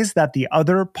denies that the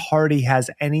other party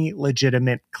has any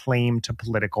legitimate claim to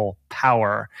political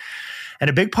power. And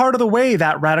a big part of the way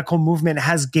that radical movement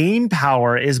has gained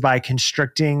power is by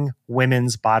constricting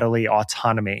women's bodily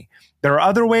autonomy. There are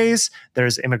other ways.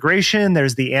 There's immigration,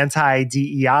 there's the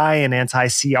anti-DEI and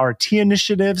anti-CRT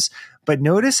initiatives, but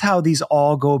notice how these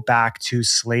all go back to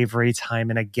slavery time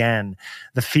and again.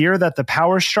 The fear that the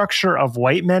power structure of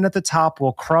white men at the top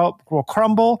will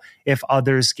crumble if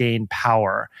others gain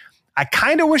power. I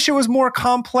kind of wish it was more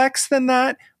complex than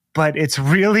that, but it's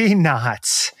really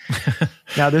not."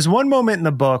 Now, there's one moment in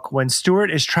the book when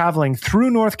Stewart is traveling through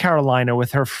North Carolina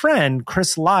with her friend,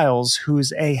 Chris Lyles,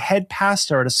 who's a head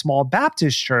pastor at a small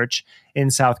Baptist church in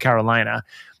South Carolina.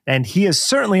 And he is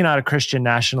certainly not a Christian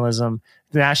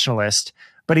nationalist,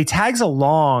 but he tags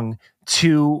along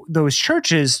to those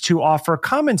churches to offer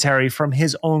commentary from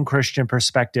his own Christian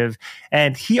perspective.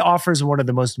 And he offers one of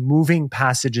the most moving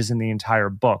passages in the entire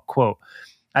book. Quote,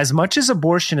 "As much as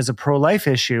abortion is a pro-life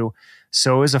issue,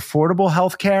 so is affordable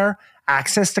health care,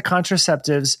 access to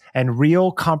contraceptives, and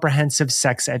real comprehensive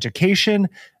sex education,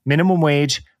 minimum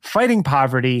wage, fighting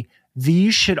poverty.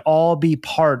 These should all be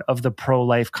part of the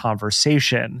pro-life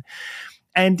conversation."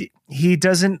 And he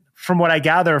doesn't, from what I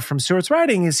gather from Stewart's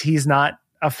writing, is he's not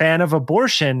a fan of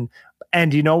abortion.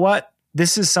 And you know what?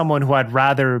 This is someone who I'd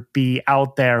rather be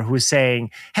out there who's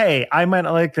saying, hey, I might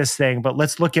not like this thing, but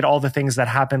let's look at all the things that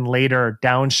happen later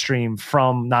downstream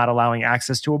from not allowing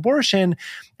access to abortion.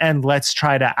 And let's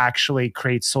try to actually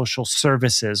create social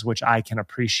services, which I can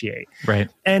appreciate. Right.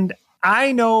 And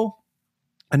I know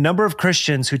a number of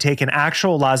Christians who take an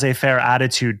actual laissez-faire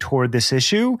attitude toward this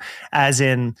issue, as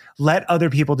in, let other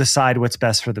people decide what's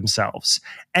best for themselves.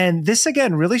 And this,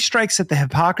 again, really strikes at the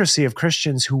hypocrisy of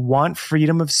Christians who want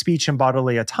freedom of speech and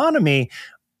bodily autonomy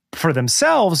for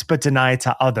themselves, but deny it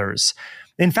to others.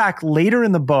 In fact, later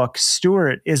in the book,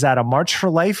 Stewart is at a March for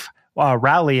Life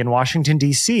rally in Washington,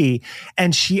 D.C.,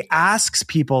 and she asks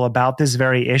people about this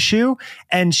very issue.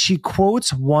 And she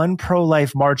quotes one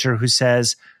pro-life marcher who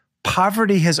says,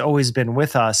 poverty has always been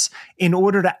with us. In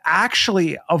order to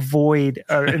actually avoid,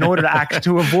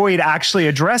 to avoid actually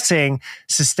addressing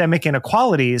systemic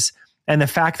inequalities and the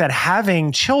fact that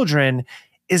having children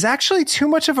is actually too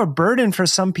much of a burden for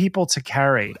some people to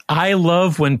carry. I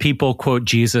love when people quote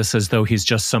Jesus as though he's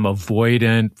just some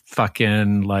avoidant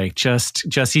fucking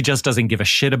he just doesn't give a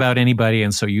shit about anybody,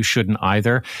 and so you shouldn't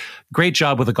either. Great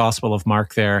job with the Gospel of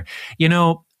Mark there. You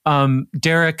know,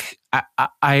 Derek,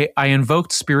 I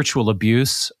invoked spiritual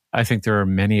abuse. I think there are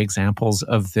many examples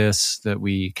of this that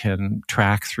we can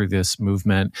track through this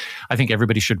movement. I think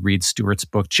everybody should read Stewart's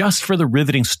book just for the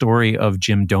riveting story of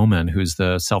Jim Doman, who's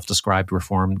the self-described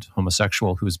reformed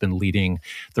homosexual who's been leading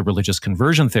the religious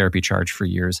conversion therapy charge for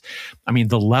years. I mean,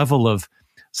 the level of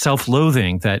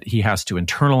self-loathing that he has to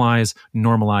internalize,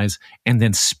 normalize, and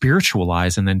then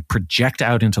spiritualize and then project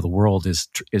out into the world is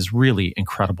really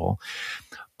incredible.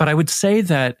 But I would say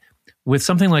that with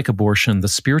something like abortion, the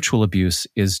spiritual abuse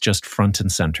is just front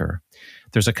and center.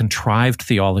 There's a contrived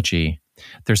theology.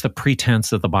 There's the pretense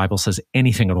that the Bible says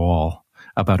anything at all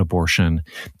about abortion.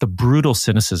 The brutal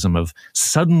cynicism of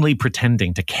suddenly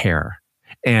pretending to care,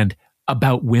 and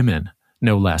about women,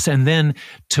 no less. And then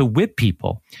to whip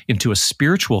people into a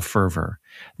spiritual fervor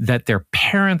that their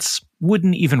parents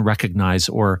wouldn't even recognize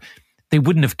or they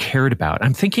wouldn't have cared about.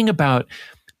 I'm thinking about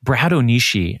Brad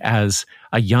Onishi as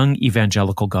a young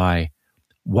evangelical guy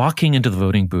walking into the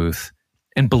voting booth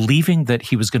and believing that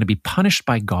he was going to be punished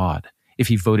by God if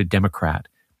he voted Democrat,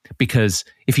 because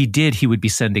if he did, he would be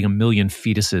sending 1 million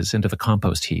fetuses into the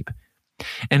compost heap.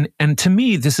 And to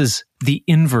me, this is the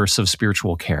inverse of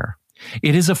spiritual care.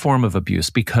 It is a form of abuse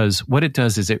because what it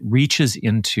does is it reaches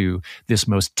into this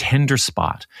most tender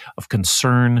spot of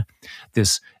concern,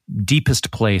 this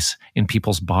deepest place in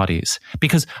people's bodies.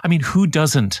 Because, I mean, who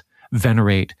doesn't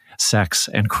venerate sex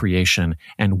and creation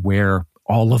and where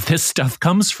all of this stuff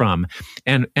comes from?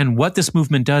 And what this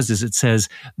movement does is it says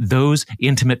those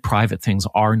intimate, private things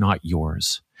are not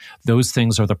yours. Those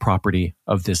things are the property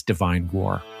of this divine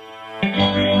war.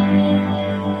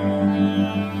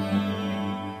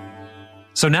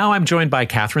 So now I'm joined by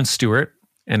Katherine Stewart,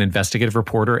 an investigative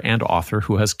reporter and author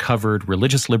who has covered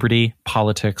religious liberty,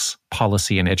 politics,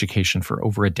 policy, and education for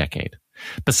over a decade.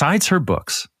 Besides her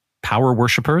books, Power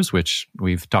Worshippers, which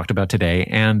we've talked about today,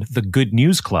 and The Good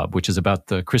News Club, which is about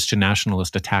the Christian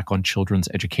nationalist attack on children's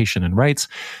education and rights,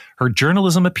 her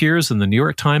journalism appears in the New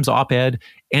York Times op-ed,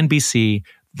 NBC,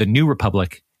 The New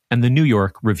Republic, and the New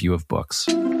York Review of Books.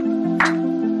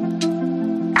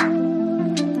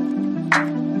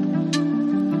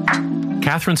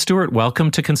 Katherine Stewart, welcome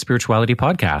to Conspirituality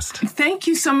Podcast. Thank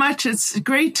you so much. It's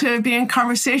great to be in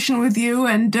conversation with you.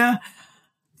 And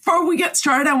before we get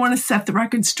started, I want to set the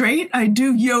record straight. I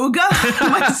do yoga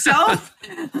myself.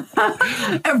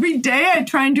 Every day I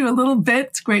try and do a little bit.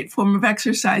 It's a great form of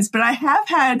exercise. But I have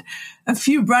had a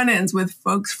few run-ins with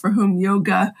folks for whom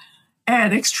yoga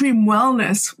and extreme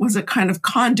wellness was a kind of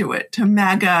conduit to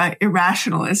MAGA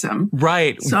irrationalism.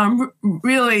 Right. So I'm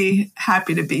really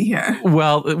happy to be here.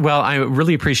 Well, I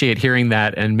really appreciate hearing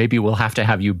that, and maybe we'll have to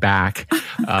have you back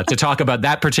to talk about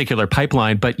that particular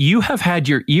pipeline. But you have had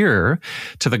your ear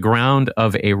to the ground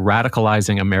of a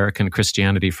radicalizing American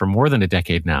Christianity for more than a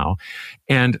decade now,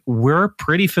 and we're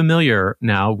pretty familiar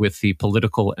now with the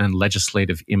political and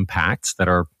legislative impacts that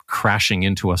are crashing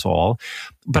into us all.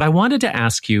 But I wanted to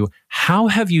ask you, how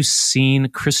have you seen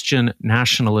Christian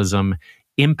nationalism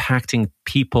impacting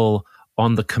people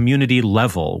on the community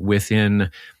level within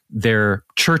their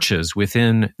churches,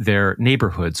 within their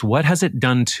neighborhoods? What has it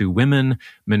done to women,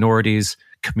 minorities,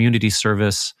 community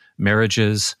service,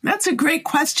 marriages? That's a great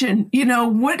question. You know,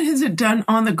 what has it done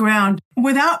on the ground?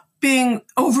 Without being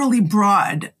overly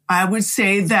broad, I would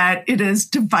say that it is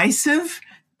divisive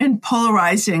and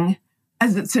polarizing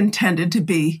as it's intended to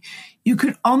be. You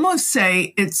could almost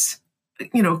say it's,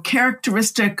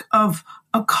 characteristic of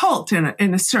a cult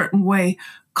in a certain way.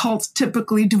 Cults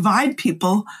typically divide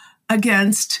people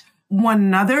against one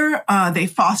another. They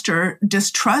foster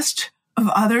distrust of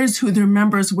others who their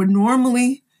members would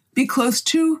normally be close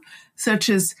to, such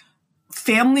as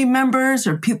family members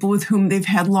or people with whom they've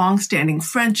had long-standing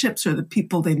friendships, or the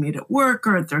people they meet at work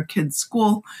or at their kids'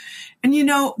 school. And,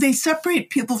 they separate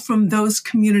people from those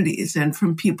communities and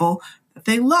from people that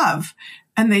they love.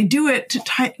 And they do it to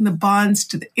tighten the bonds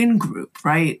to the in-group,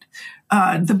 right?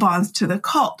 The bonds to the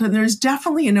cult. And there's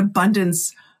definitely an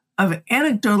abundance of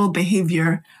anecdotal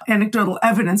behavior, anecdotal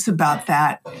evidence about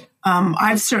that.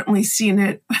 I've certainly seen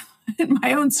it in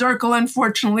my own circle,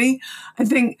 unfortunately. I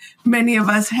think many of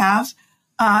us have.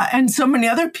 And so many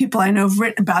other people I know have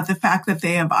written about the fact that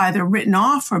they have either written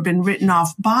off or been written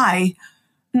off by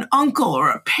an uncle or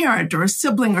a parent or a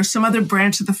sibling or some other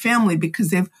branch of the family because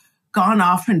they've gone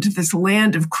off into this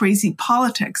land of crazy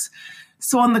politics.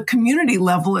 So on the community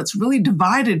level, it's really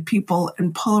divided people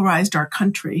and polarized our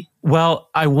country. Well,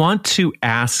 I want to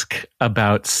ask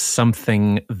about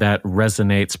something that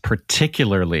resonates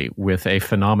particularly with a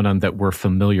phenomenon that we're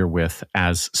familiar with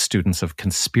as students of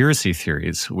conspiracy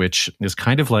theories, which is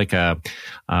kind of like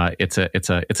it's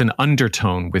an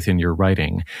undertone within your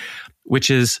writing,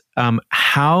 which is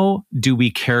how do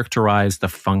we characterize the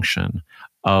function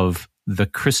of the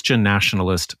Christian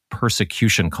nationalist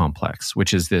persecution complex,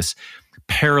 which is this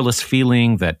perilous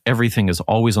feeling that everything is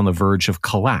always on the verge of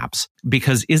collapse?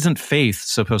 Because isn't faith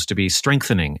supposed to be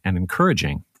strengthening and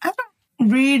encouraging? I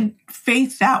don't read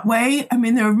faith that way. I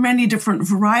mean, there are many different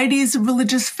varieties of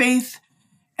religious faith.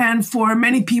 And for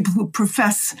many people who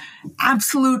profess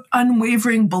absolute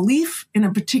unwavering belief in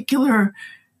a particular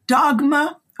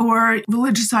dogma or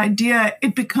religious idea,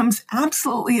 it becomes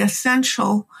absolutely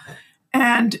essential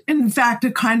and, in fact,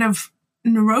 a kind of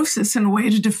neurosis in a way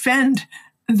to defend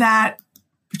that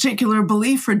particular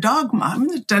belief or dogma. I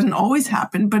mean, it doesn't always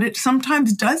happen, but it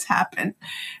sometimes does happen.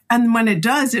 And when it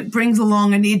does, it brings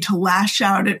along a need to lash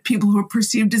out at people who are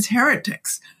perceived as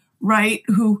heretics, right?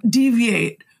 Who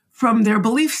deviate from their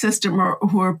belief system or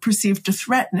who are perceived to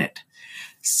threaten it.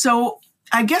 So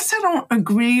I guess I don't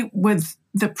agree with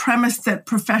the premise that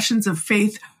professions of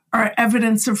faith are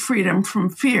evidence of freedom from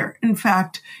fear. In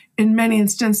fact, in many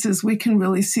instances, we can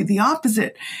really see the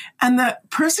opposite. And the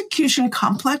persecution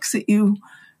complex that you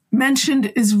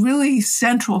mentioned is really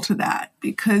central to that,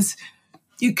 because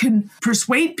you can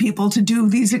persuade people to do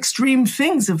these extreme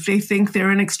things if they think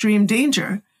they're in extreme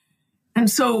danger. And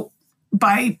so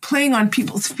by playing on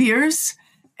people's fears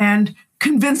and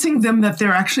convincing them that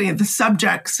they're actually the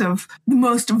subjects of the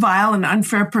most vile and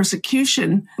unfair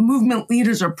persecution, movement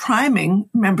leaders are priming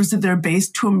members of their base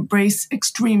to embrace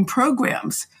extreme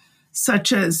programs,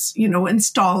 such as,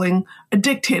 installing a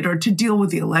dictator to deal with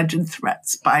the alleged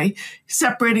threats by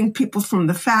separating people from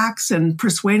the facts and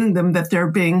persuading them that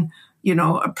they're being,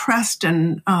 oppressed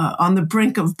and on the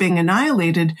brink of being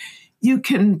annihilated. You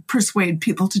can persuade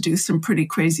people to do some pretty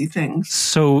crazy things.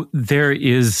 So there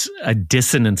is a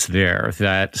dissonance there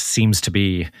that seems to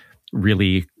be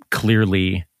really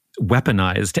clearly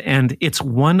weaponized. And it's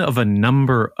one of a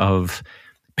number of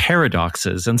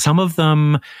paradoxes. And some of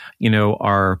them,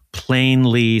 are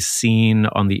plainly seen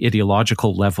on the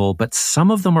ideological level, but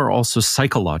some of them are also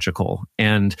psychological.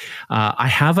 And I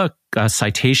have a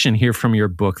citation here from your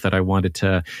book that I wanted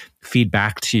to feed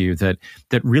back to you that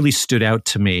really stood out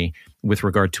to me with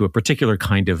regard to a particular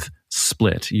kind of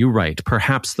split. You write,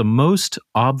 perhaps the most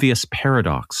obvious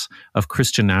paradox of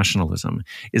Christian nationalism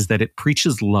is that it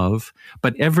preaches love,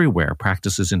 but everywhere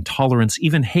practices intolerance,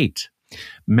 even hate.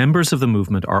 Members of the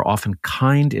movement are often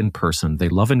kind in person. They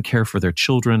love and care for their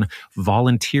children,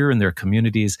 volunteer in their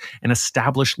communities, and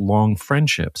establish long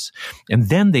friendships. And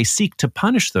then they seek to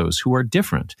punish those who are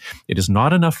different. It is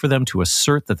not enough for them to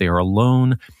assert that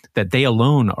they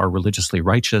alone are religiously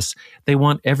righteous. They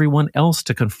want everyone else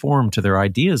to conform to their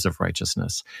ideas of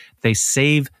righteousness. They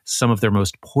save some of their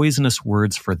most poisonous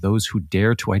words for those who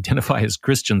dare to identify as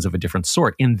Christians of a different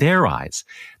sort. In their eyes,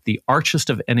 the archest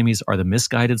of enemies are the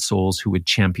misguided souls who would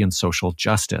champion social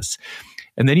justice.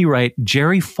 And then you write,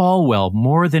 Jerry Falwell,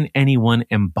 more than anyone,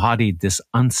 embodied this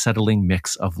unsettling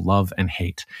mix of love and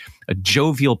hate. A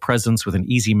jovial presence with an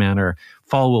easy manner,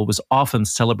 Falwell was often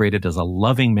celebrated as a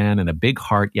loving man and a big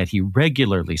heart, yet he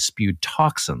regularly spewed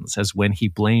toxins, as when he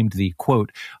blamed the,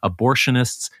 quote,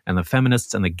 abortionists and the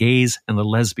feminists and the gays and the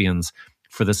lesbians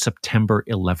for the September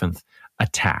 11th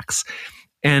attacks.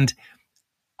 And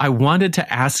I wanted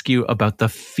to ask you about the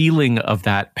feeling of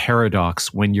that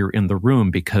paradox when you're in the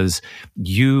room, because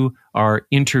you are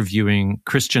interviewing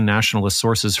Christian nationalist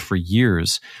sources for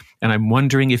years. And I'm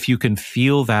wondering if you can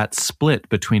feel that split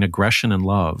between aggression and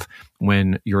love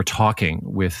when you're talking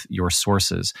with your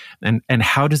sources. And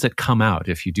how does it come out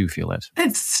if you do feel it?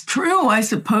 It's true. I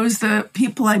suppose the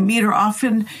people I meet are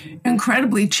often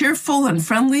incredibly cheerful and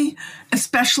friendly,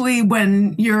 especially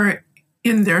when you're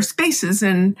in their spaces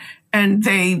and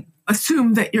they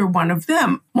assume that you're one of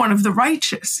them, one of the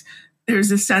righteous.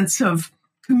 There's a sense of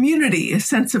community, a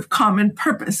sense of common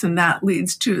purpose, and that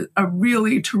leads to a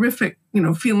really terrific,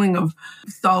 feeling of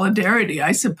solidarity,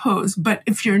 I suppose. But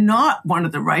if you're not one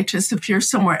of the righteous, if you're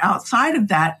somewhere outside of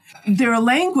that, their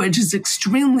language is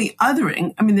extremely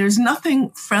othering. I mean, there's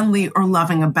nothing friendly or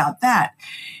loving about that.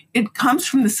 It comes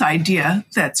from this idea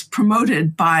that's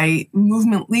promoted by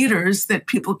movement leaders that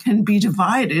people can be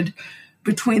divided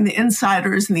between the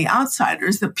insiders and the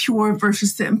outsiders, the pure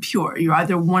versus the impure. You're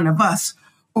either one of us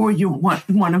or you want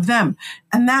one of them.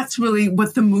 And that's really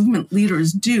what the movement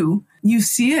leaders do. You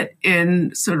see it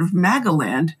in sort of MAGA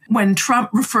land when Trump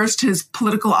refers to his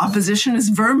political opposition as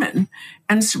vermin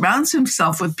and surrounds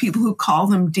himself with people who call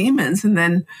them demons, and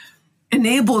then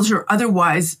enables or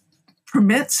otherwise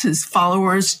permits his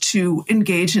followers to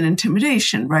engage in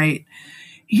intimidation, right?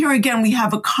 Here again, we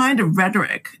have a kind of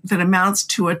rhetoric that amounts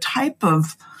to a type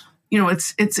of,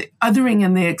 it's othering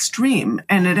in the extreme,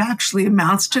 and it actually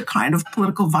amounts to kind of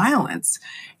political violence.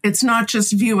 It's not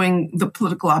just viewing the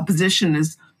political opposition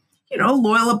as,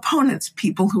 loyal opponents,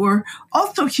 people who are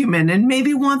also human and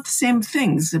maybe want the same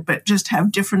things, but just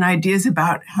have different ideas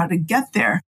about how to get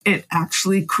there. It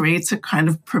actually creates a kind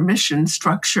of permission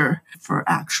structure for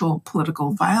actual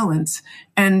political violence.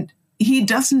 And he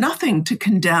does nothing to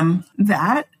condemn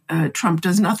that. Trump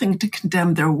does nothing to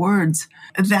condemn their words.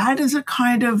 That is a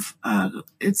kind of,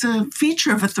 it's a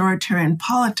feature of authoritarian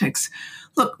politics.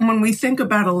 Look, when we think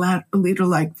about a leader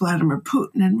like Vladimir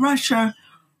Putin in Russia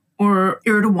or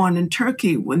Erdogan in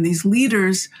Turkey, when these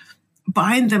leaders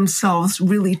bind themselves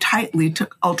really tightly to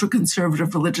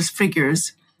ultra-conservative religious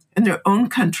figures in their own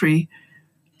country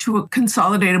to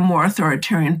consolidate a more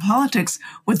authoritarian politics,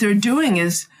 what they're doing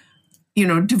is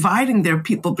dividing their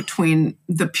people between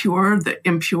the pure, the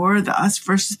impure, the us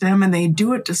versus them. And they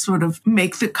do it to sort of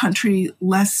make the country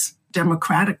less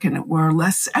democratic, and it were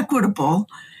less equitable,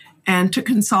 and to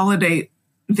consolidate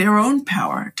their own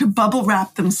power, to bubble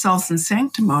wrap themselves in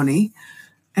sanctimony,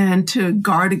 and to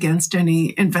guard against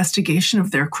any investigation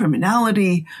of their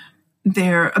criminality,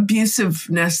 their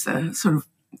abusiveness, the sort of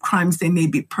crimes they may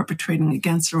be perpetrating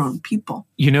against their own people.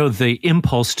 The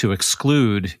impulse to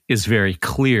exclude is very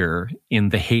clear in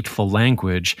the hateful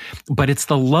language, but it's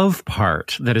the love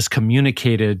part that is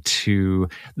communicated to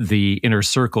the inner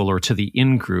circle or to the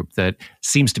in-group that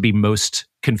seems to be most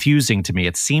confusing to me.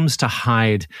 It seems to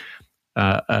hide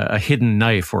a hidden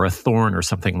knife or a thorn or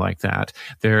something like that.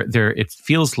 It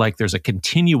feels like there's a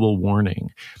continual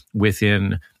warning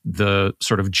within the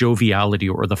sort of joviality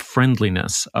or the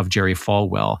friendliness of Jerry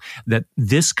Falwell that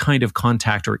this kind of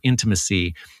contact or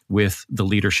intimacy with the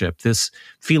leadership, this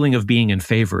feeling of being in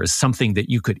favor, is something that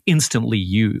you could instantly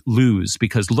lose,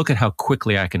 because look at how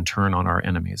quickly I can turn on our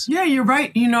enemies. Yeah, you're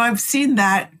right. I've seen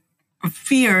that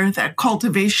fear, that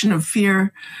cultivation of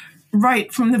fear,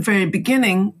 right from the very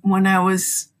beginning when I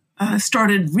was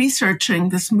started researching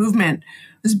this movement.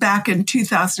 It was back in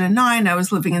 2009. I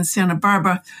was living in Santa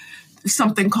Barbara.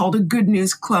 Something called a Good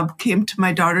News Club came to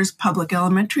my daughter's public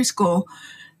elementary school,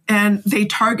 and they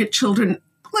target children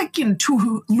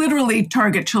literally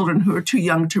target children who are too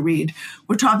young to read.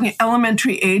 We're talking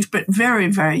elementary age, but very,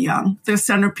 very young. The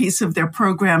centerpiece of their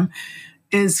program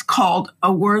is called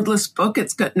A Wordless Book.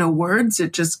 It's got no words.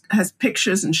 It just has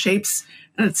pictures and shapes.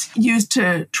 And it's used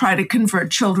to try to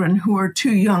convert children who are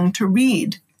too young to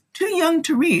read,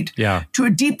 to a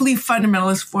deeply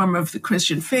fundamentalist form of the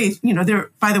Christian faith. They're,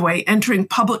 by the way, entering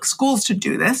public schools to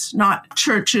do this, not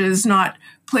churches, not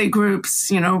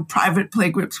playgroups, private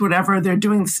playgroups, whatever. They're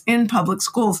doing this in public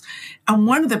schools. And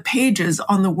one of the pages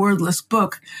on the Wordless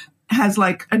Book has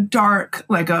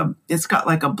it's got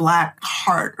like a black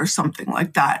heart or something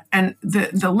like that. And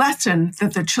the lesson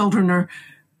that the children are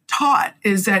taught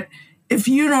is that if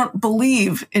you don't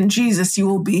believe in Jesus, you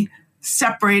will be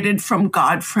separated from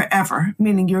God forever,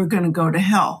 meaning you're going to go to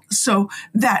hell. So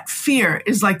that fear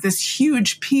is like this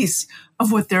huge piece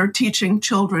of what they're teaching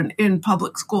children in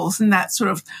public schools. And that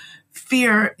sort of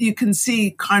fear you can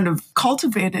see kind of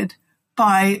cultivated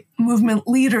by movement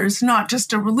leaders, not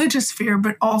just a religious fear,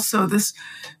 but also this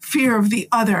fear of the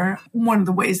other. One of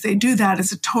the ways they do that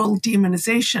is a total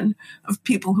demonization of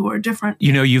people who are different.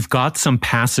 You've got some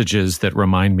passages that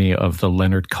remind me of the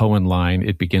Leonard Cohen line,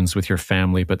 "It begins with your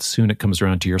family, but soon it comes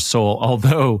around to your soul."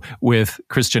 Although with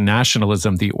Christian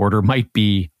nationalism, the order might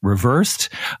be reversed.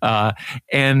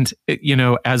 And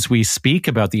as we speak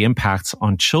about the impacts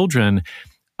on children,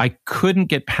 I couldn't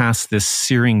get past this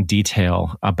searing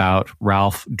detail about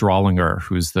Ralph Drollinger,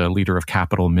 who's the leader of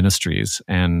Capital Ministries.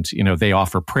 And, they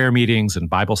offer prayer meetings and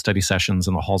Bible study sessions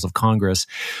in the halls of Congress.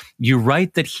 You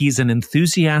write that he's an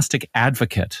enthusiastic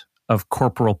advocate of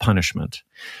corporal punishment.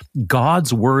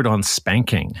 God's word on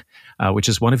spanking which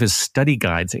is one of his study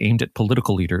guides aimed at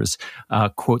political leaders,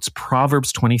 quotes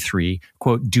Proverbs 23,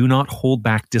 quote, "Do not hold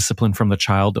back discipline from the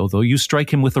child. Although you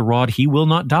strike him with a rod, he will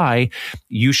not die.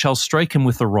 You shall strike him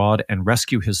with the rod and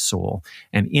rescue his soul."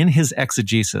 And in his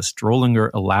exegesis, Drollinger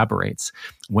elaborates,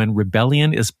 when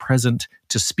rebellion is present,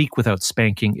 to speak without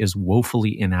spanking is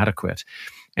woefully inadequate.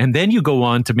 And then you go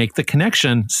on to make the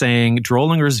connection, saying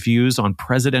Drollinger's views on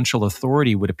presidential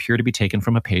authority would appear to be taken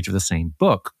from a page of the same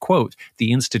book. Quote,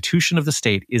 "The institution of the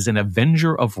state is an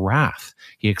avenger of wrath,"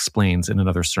 he explains in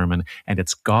another sermon, "and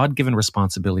its God-given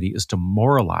responsibility is to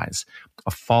moralize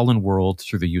a fallen world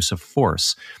through the use of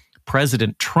force.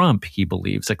 President Trump, he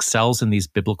believes, excels in these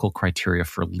biblical criteria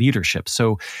for leadership."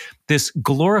 So this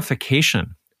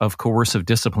glorification of coercive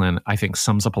discipline, I think,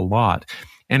 sums up a lot.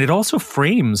 And it also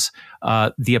frames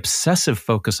the obsessive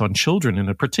focus on children in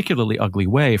a particularly ugly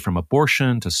way, from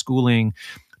abortion to schooling,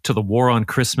 to the war on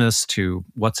Christmas, to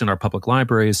what's in our public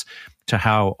libraries, to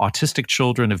how autistic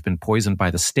children have been poisoned by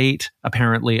the state,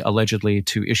 apparently, allegedly,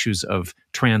 to issues of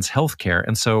trans healthcare.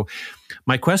 And so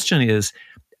my question is,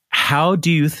 how do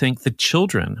you think the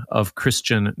children of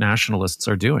Christian nationalists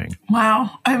are doing?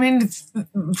 Wow. I mean,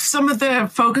 some of the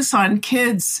focus on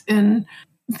kids, and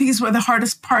these were the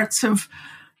hardest parts of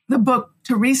the book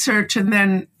to research, and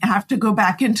then have to go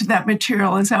back into that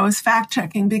material as I was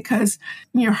fact-checking, because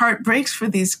your heart breaks for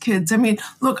these kids. I mean,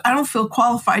 look, I don't feel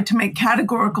qualified to make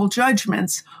categorical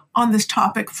judgments on this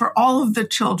topic for all of the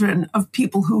children of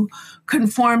people who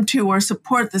conform to or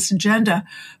support this agenda.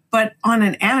 But on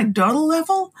an anecdotal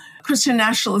level, Christian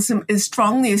nationalism is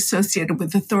strongly associated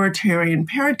with authoritarian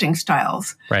parenting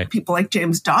styles. Right. People like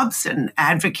James Dobson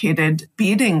advocated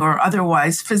beating or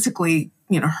otherwise physically,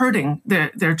 hurting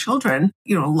their children.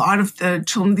 A lot of the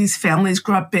children of these families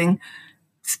grew up being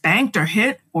spanked or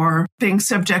hit or being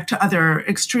subject to other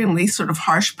extremely sort of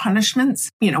harsh punishments.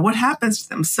 What happens to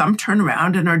them? Some turn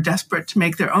around and are desperate to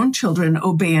make their own children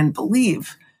obey and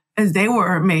believe as they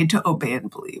were made to obey and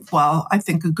believe, while I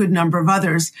think a good number of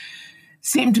others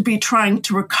seem to be trying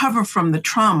to recover from the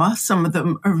trauma. Some of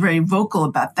them are very vocal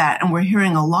about that, and we're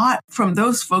hearing a lot from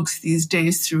those folks these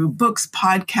days through books,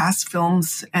 podcasts,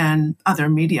 films, and other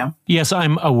media. Yes,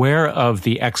 I'm aware of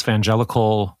the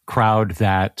ex-evangelical crowd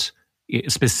that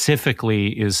specifically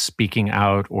is speaking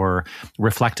out or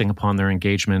reflecting upon their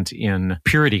engagement in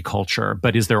purity culture.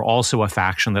 But is there also a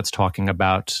faction that's talking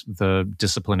about the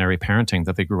disciplinary parenting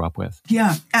that they grew up with?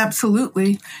 Yeah,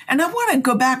 absolutely. And I want to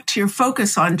go back to your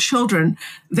focus on children.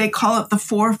 They call it the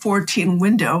 4-14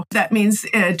 window. That means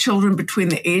children between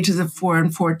the ages of 4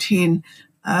 and 14.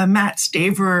 Matt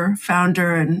Staver,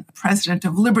 founder and president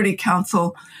of Liberty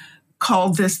Counsel,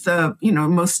 called this the,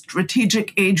 most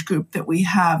strategic age group that we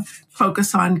have.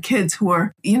 Focus on kids who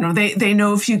are, they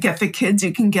know if you get the kids,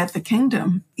 you can get the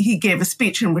kingdom. He gave a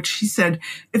speech in which he said,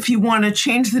 if you want to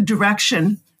change the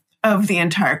direction of the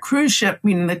entire cruise ship,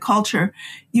 meaning the culture,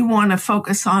 you want to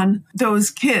focus on those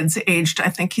kids aged, I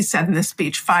think he said in this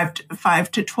speech, 5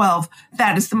 to 12.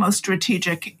 That is the most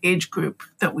strategic age group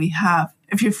that we have.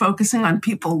 If you're focusing on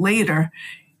people later,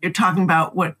 you're talking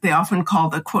about what they often call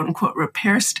the quote unquote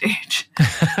repair stage.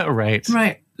 Right.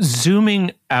 Right.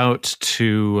 Zooming out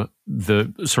to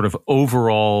the sort of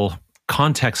overall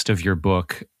context of your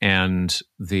book and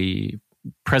the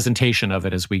presentation of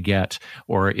it as we get,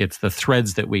 or it's the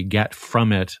threads that we get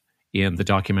from it in the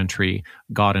documentary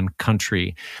God and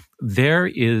Country, there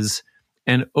is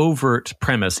an overt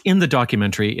premise in the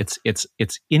documentary.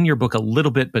 It's in your book a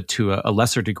little bit, but to a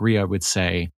lesser degree, I would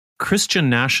say. Christian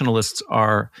nationalists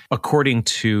are, according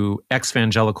to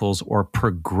ex-evangelicals or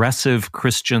progressive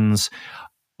Christians,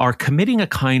 are committing a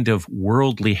kind of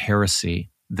worldly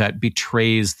heresy that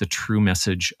betrays the true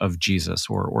message of Jesus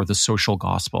or the social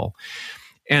gospel.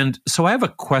 And so I have a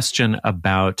question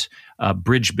about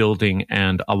bridge building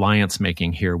and alliance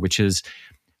making here, which is,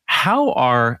 how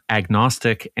are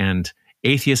agnostic and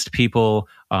atheist people,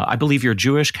 I believe you're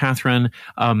Jewish, Katherine,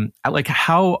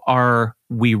 how are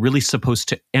we really supposed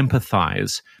to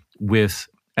empathize with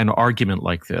an argument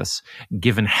like this,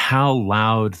 given how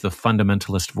loud the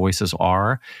fundamentalist voices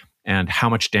are and how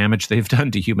much damage they've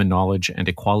done to human knowledge and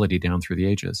equality down through the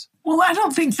ages? Well, I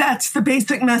don't think that's the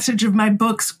basic message of my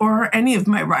books or any of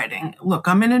my writing. Look,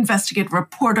 I'm an investigative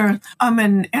reporter. I'm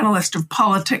an analyst of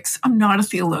politics. I'm not a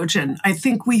theologian. I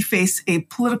think we face a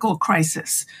political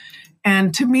crisis.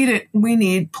 And to meet it, we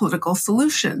need political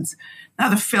solutions. Now,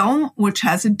 the film, which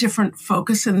has a different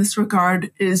focus in this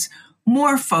regard, is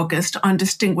more focused on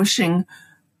distinguishing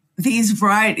these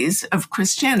varieties of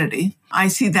Christianity. I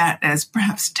see that as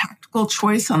perhaps tactical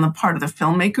choice on the part of the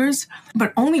filmmakers,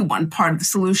 but only one part of the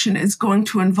solution is going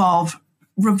to involve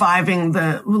reviving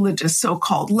the religious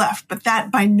so-called left, but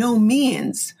that by no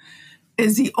means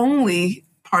is the only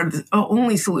part of the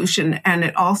only solution. And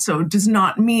it also does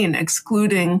not mean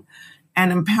excluding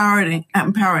and empowering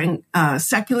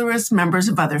secularists, members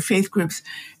of other faith groups,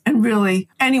 and really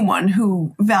anyone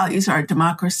who values our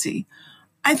democracy.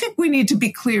 I think we need to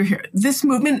be clear here. This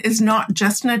movement is not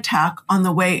just an attack on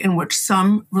the way in which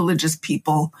some religious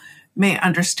people may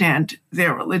understand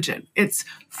their religion. It's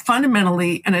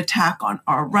fundamentally an attack on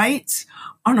our rights,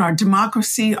 on our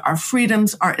democracy, our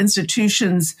freedoms, our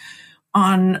institutions.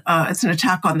 It's an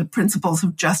attack on the principles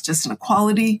of justice and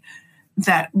equality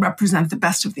that represent the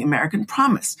best of the American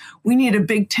promise. We need a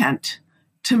big tent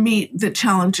to meet the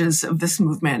challenges of this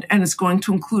movement, and it's going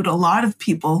to include a lot of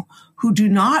people who do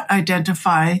not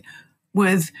identify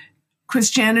with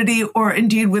Christianity or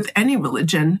indeed with any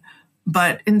religion,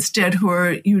 but instead who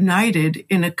are united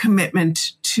in a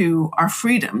commitment to our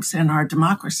freedoms and our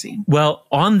democracy. Well,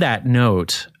 on that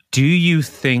note, do you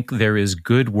think there is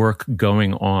good work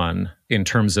going on in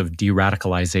terms of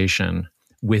de-radicalization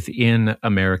within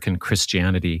American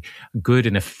Christianity? Good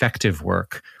and effective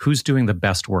work? Who's doing the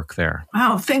best work there?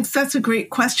 Wow, thanks. That's a great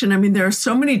question. I mean, there are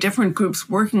so many different groups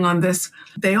working on this.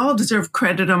 They all deserve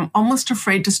credit. I'm almost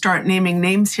afraid to start naming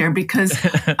names here because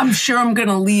I'm sure I'm going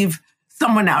to leave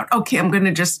someone out. Okay, I'm going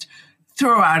to just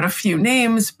throw out a few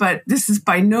names, but this is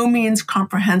by no means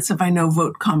comprehensive. I know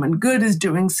Vote Common Good is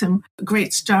doing some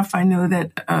great stuff. I know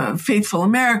that Faithful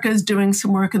America is doing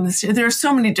some work in this. There are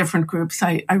so many different groups.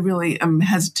 I really am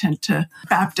hesitant to.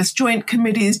 Baptist Joint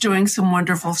Committee is doing some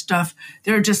wonderful stuff.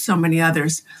 There are just so many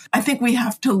others. I think we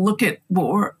have to look at what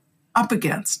we're up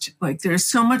against. Like there's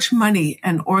so much money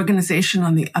and organization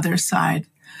on the other side.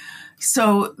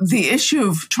 So the issue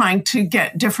of trying to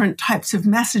get different types of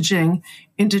messaging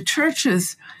into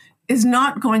churches is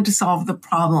not going to solve the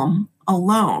problem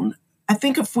alone. I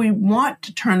think if we want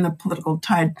to turn the political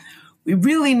tide, we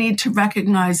really need to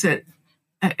recognize that,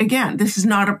 again, this is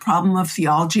not a problem of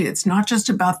theology. It's not just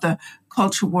about the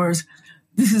culture wars.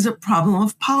 This is a problem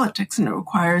of politics, and it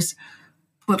requires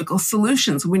political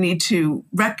solutions. We need to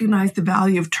recognize the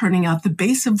value of turning out the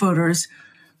base of voters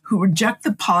who reject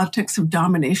the politics of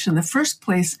domination in the first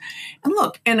place. And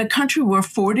look, in a country where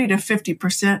 40 to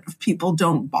 50% of people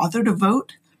don't bother to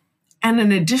vote, and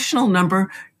an additional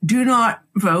number do not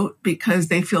vote because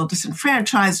they feel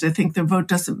disenfranchised, they think their vote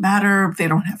doesn't matter, they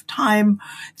don't have time,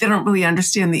 they don't really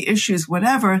understand the issues,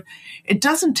 whatever, it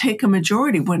doesn't take a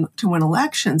majority to win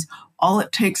elections. All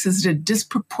it takes is a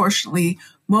disproportionately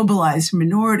mobilized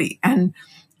minority. And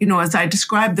as I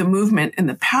described the movement in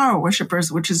the Power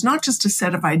Worshippers, which is not just a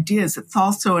set of ideas, it's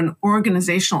also an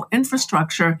organizational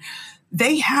infrastructure.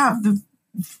 They have the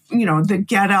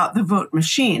get out the vote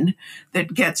machine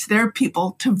that gets their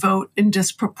people to vote in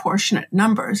disproportionate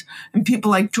numbers. And people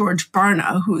like George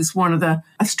Barna, who is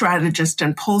a strategist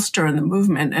and pollster in the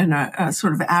movement and a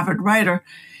sort of avid writer,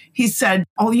 he said,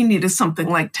 all you need is something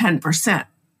like 10%.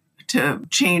 To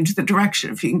change the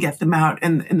direction if you can get them out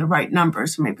in the right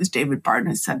numbers. Maybe it was David Barton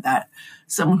who said that,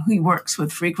 someone who he works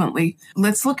with frequently.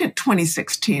 Let's look at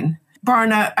 2016.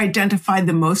 Barna identified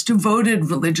the most devoted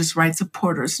religious right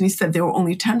supporters, and he said there were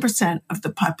only 10% of the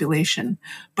population.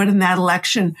 But in that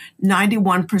election,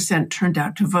 91% turned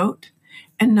out to vote,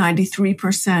 and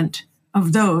 93%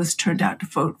 of those turned out to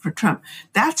vote for Trump.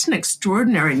 That's an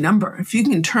extraordinary number. If you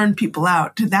can turn people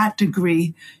out to that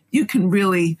degree, you can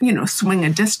really, swing a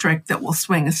district that will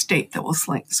swing a state that will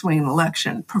swing an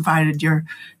election, provided you're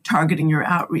targeting your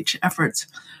outreach efforts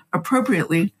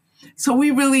appropriately. So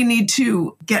we really need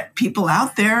to get people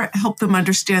out there, help them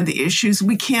understand the issues.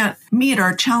 We can't meet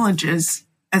our challenges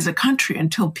as a country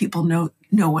until people know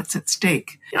what's at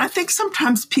stake. I think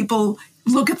sometimes people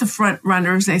look at the front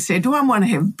runners, they say, do I want to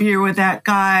have beer with that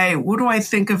guy? What do I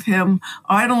think of him?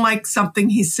 Oh, I don't like something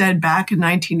he said back in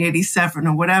 1987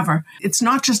 or whatever. It's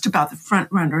not just about the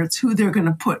front runner. It's who they're going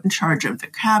to put in charge of the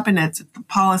cabinets, the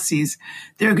policies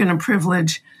they're going to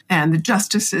privilege, and the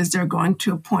justices they're going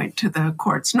to appoint to the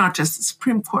courts, not just the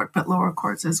Supreme Court, but lower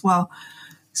courts as well.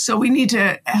 So we need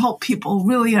to help people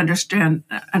really understand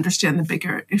the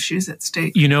bigger issues at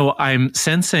stake. I'm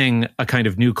sensing a kind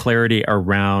of new clarity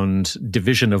around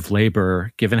division of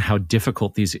labor, given how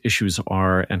difficult these issues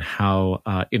are and how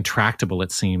intractable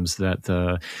it seems that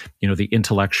the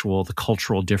intellectual, the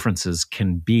cultural differences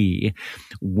can be.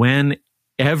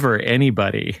 Whenever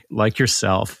anybody like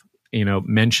yourself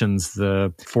mentions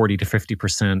the 40 to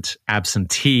 50%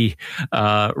 absentee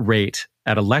rate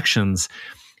at elections,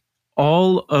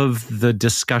 all of the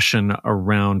discussion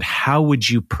around how would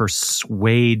you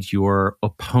persuade your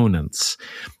opponents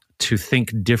to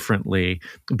think differently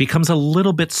becomes a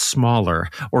little bit smaller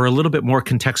or a little bit more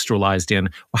contextualized in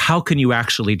how can you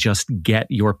actually just get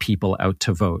your people out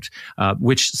to vote,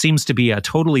 which seems to be a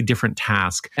totally different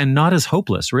task and not as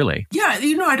hopeless, really. Yeah,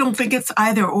 I don't think it's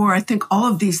either or. I think all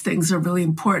of these things are really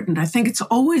important. I think it's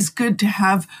always good to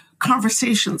have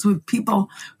conversations with people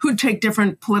who take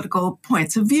different political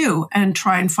points of view and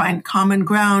try and find common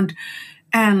ground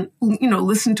and,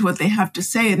 listen to what they have to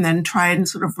say and then try and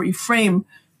sort of reframe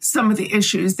some of the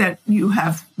issues that you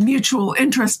have mutual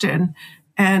interest in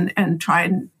and try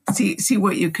and see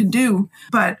what you can do.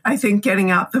 But I think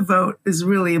getting out the vote is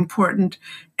really important.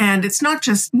 And it's not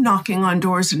just knocking on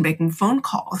doors and making phone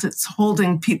calls. It's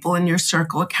holding people in your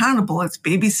circle accountable. It's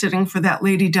babysitting for that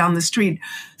lady down the street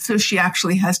so she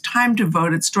actually has time to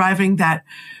vote. It's driving that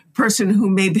person who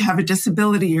maybe have a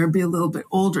disability or be a little bit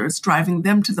older. It's driving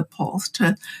them to the polls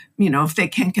to, if they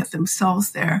can't get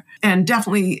themselves there. And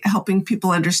definitely helping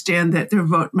people understand that their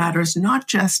vote matters, not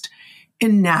just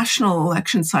in national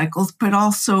election cycles, but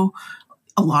also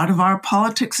a lot of our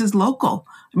politics is local.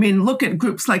 I mean, look at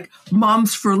groups like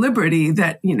Moms for Liberty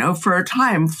that, for a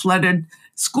time flooded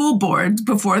school boards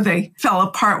before they fell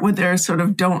apart with their sort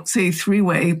of don't say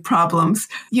three-way problems.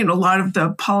 A lot of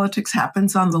the politics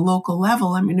happens on the local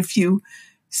level. I mean, if you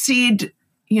cede,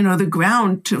 the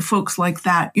ground to folks like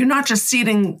that, you're not just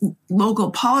ceding local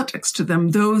politics to them.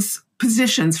 Those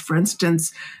positions, for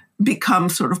instance, become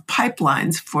sort of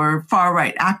pipelines for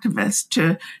far-right activists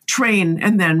to train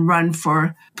and then run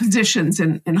for positions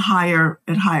at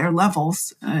higher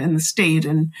levels in the state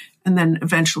and then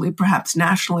eventually perhaps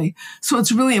nationally. So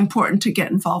it's really important to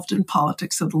get involved in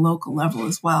politics at the local level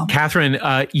as well. Katherine,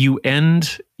 you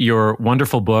end your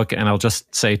wonderful book, and I'll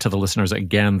just say to the listeners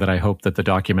again that I hope that the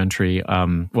documentary,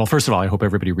 well, first of all, I hope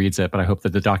everybody reads it, but I hope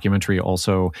that the documentary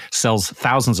also sells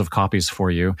thousands of copies for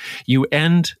you. You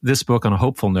end this book on a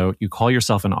hopeful note. You call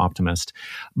yourself an optimist,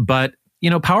 but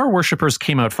Power Worshippers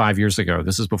came out 5 years ago.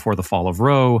 This is before the fall of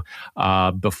Roe,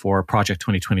 before Project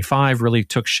 2025 really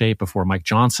took shape, before Mike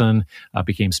Johnson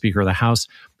became Speaker of the House.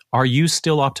 Are you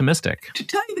still optimistic? To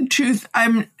tell you the truth,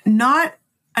 I'm not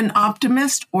an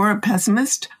optimist or a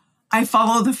pessimist. I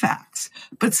follow the facts.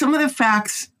 But some of the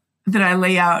facts that I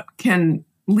lay out can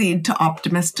lead to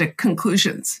optimistic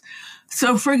conclusions.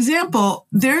 So, for example,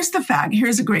 there's the fact,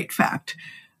 here's a great fact.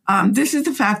 This is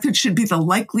the fact that should be the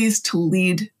likeliest to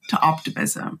lead to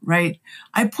optimism, right?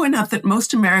 I point out that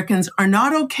most Americans are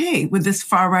not okay with this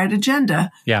far-right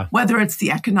agenda, whether it's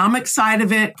the economic side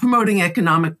of it, promoting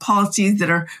economic policies that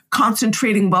are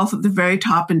concentrating wealth at the very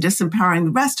top and disempowering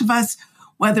the rest of us,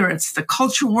 whether it's the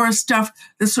culture war stuff,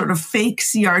 the sort of fake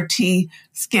CRT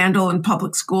scandal in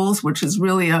public schools, which is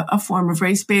really a form of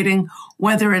race baiting,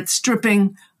 whether it's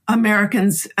stripping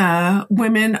Americans,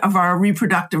 women of our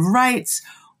reproductive rights,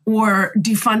 or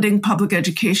defunding public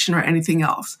education or anything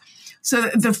else. So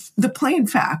the plain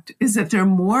fact is that there are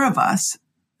more of us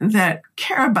that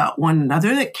care about one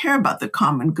another, that care about the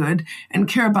common good and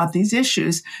care about these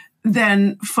issues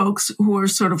than folks who are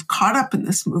sort of caught up in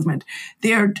this movement.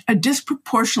 They are a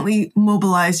disproportionately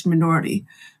mobilized minority.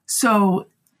 So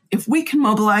if we can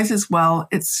mobilize as well,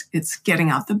 it's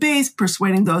getting out the base,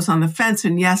 persuading those on the fence,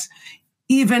 and yes,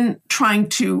 even trying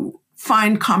to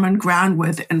find common ground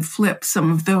with and flip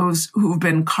some of those who've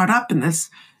been caught up in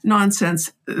this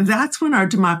nonsense. That's when our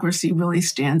democracy really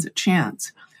stands a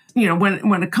chance.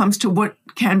 When it comes to what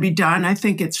can be done, I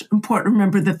think it's important to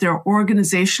remember that there are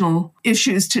organizational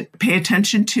issues to pay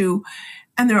attention to,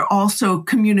 and there are also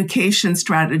communication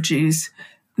strategies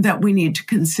that we need to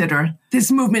consider.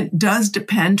 This movement does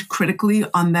depend critically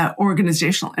on that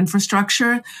organizational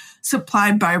infrastructure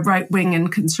supplied by right-wing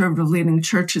and conservative-leaning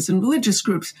churches and religious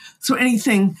groups. So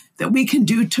anything that we can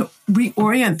do to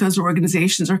reorient those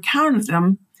organizations or counter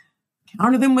them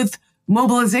with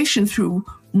mobilization through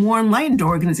more enlightened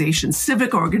organizations,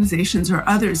 civic organizations or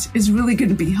others, is really going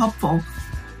to be helpful.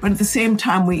 But at the same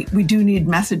time, we do need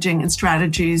messaging and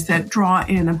strategies that draw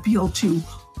in, appeal to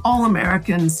all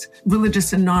Americans,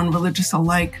 religious and non-religious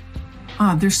alike.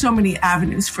 There's so many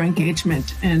avenues for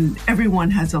engagement, and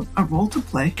everyone has a role to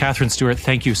play. Katherine Stewart,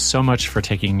 thank you so much for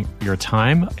taking your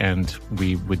time, and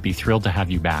we would be thrilled to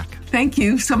have you back. Thank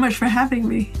you so much for having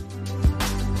me.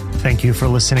 Thank you for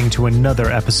listening to another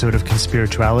episode of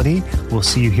Conspirituality. We'll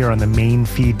see you here on the main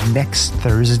feed next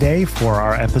Thursday for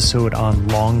our episode on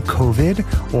long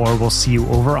COVID, or we'll see you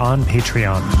over on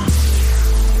Patreon.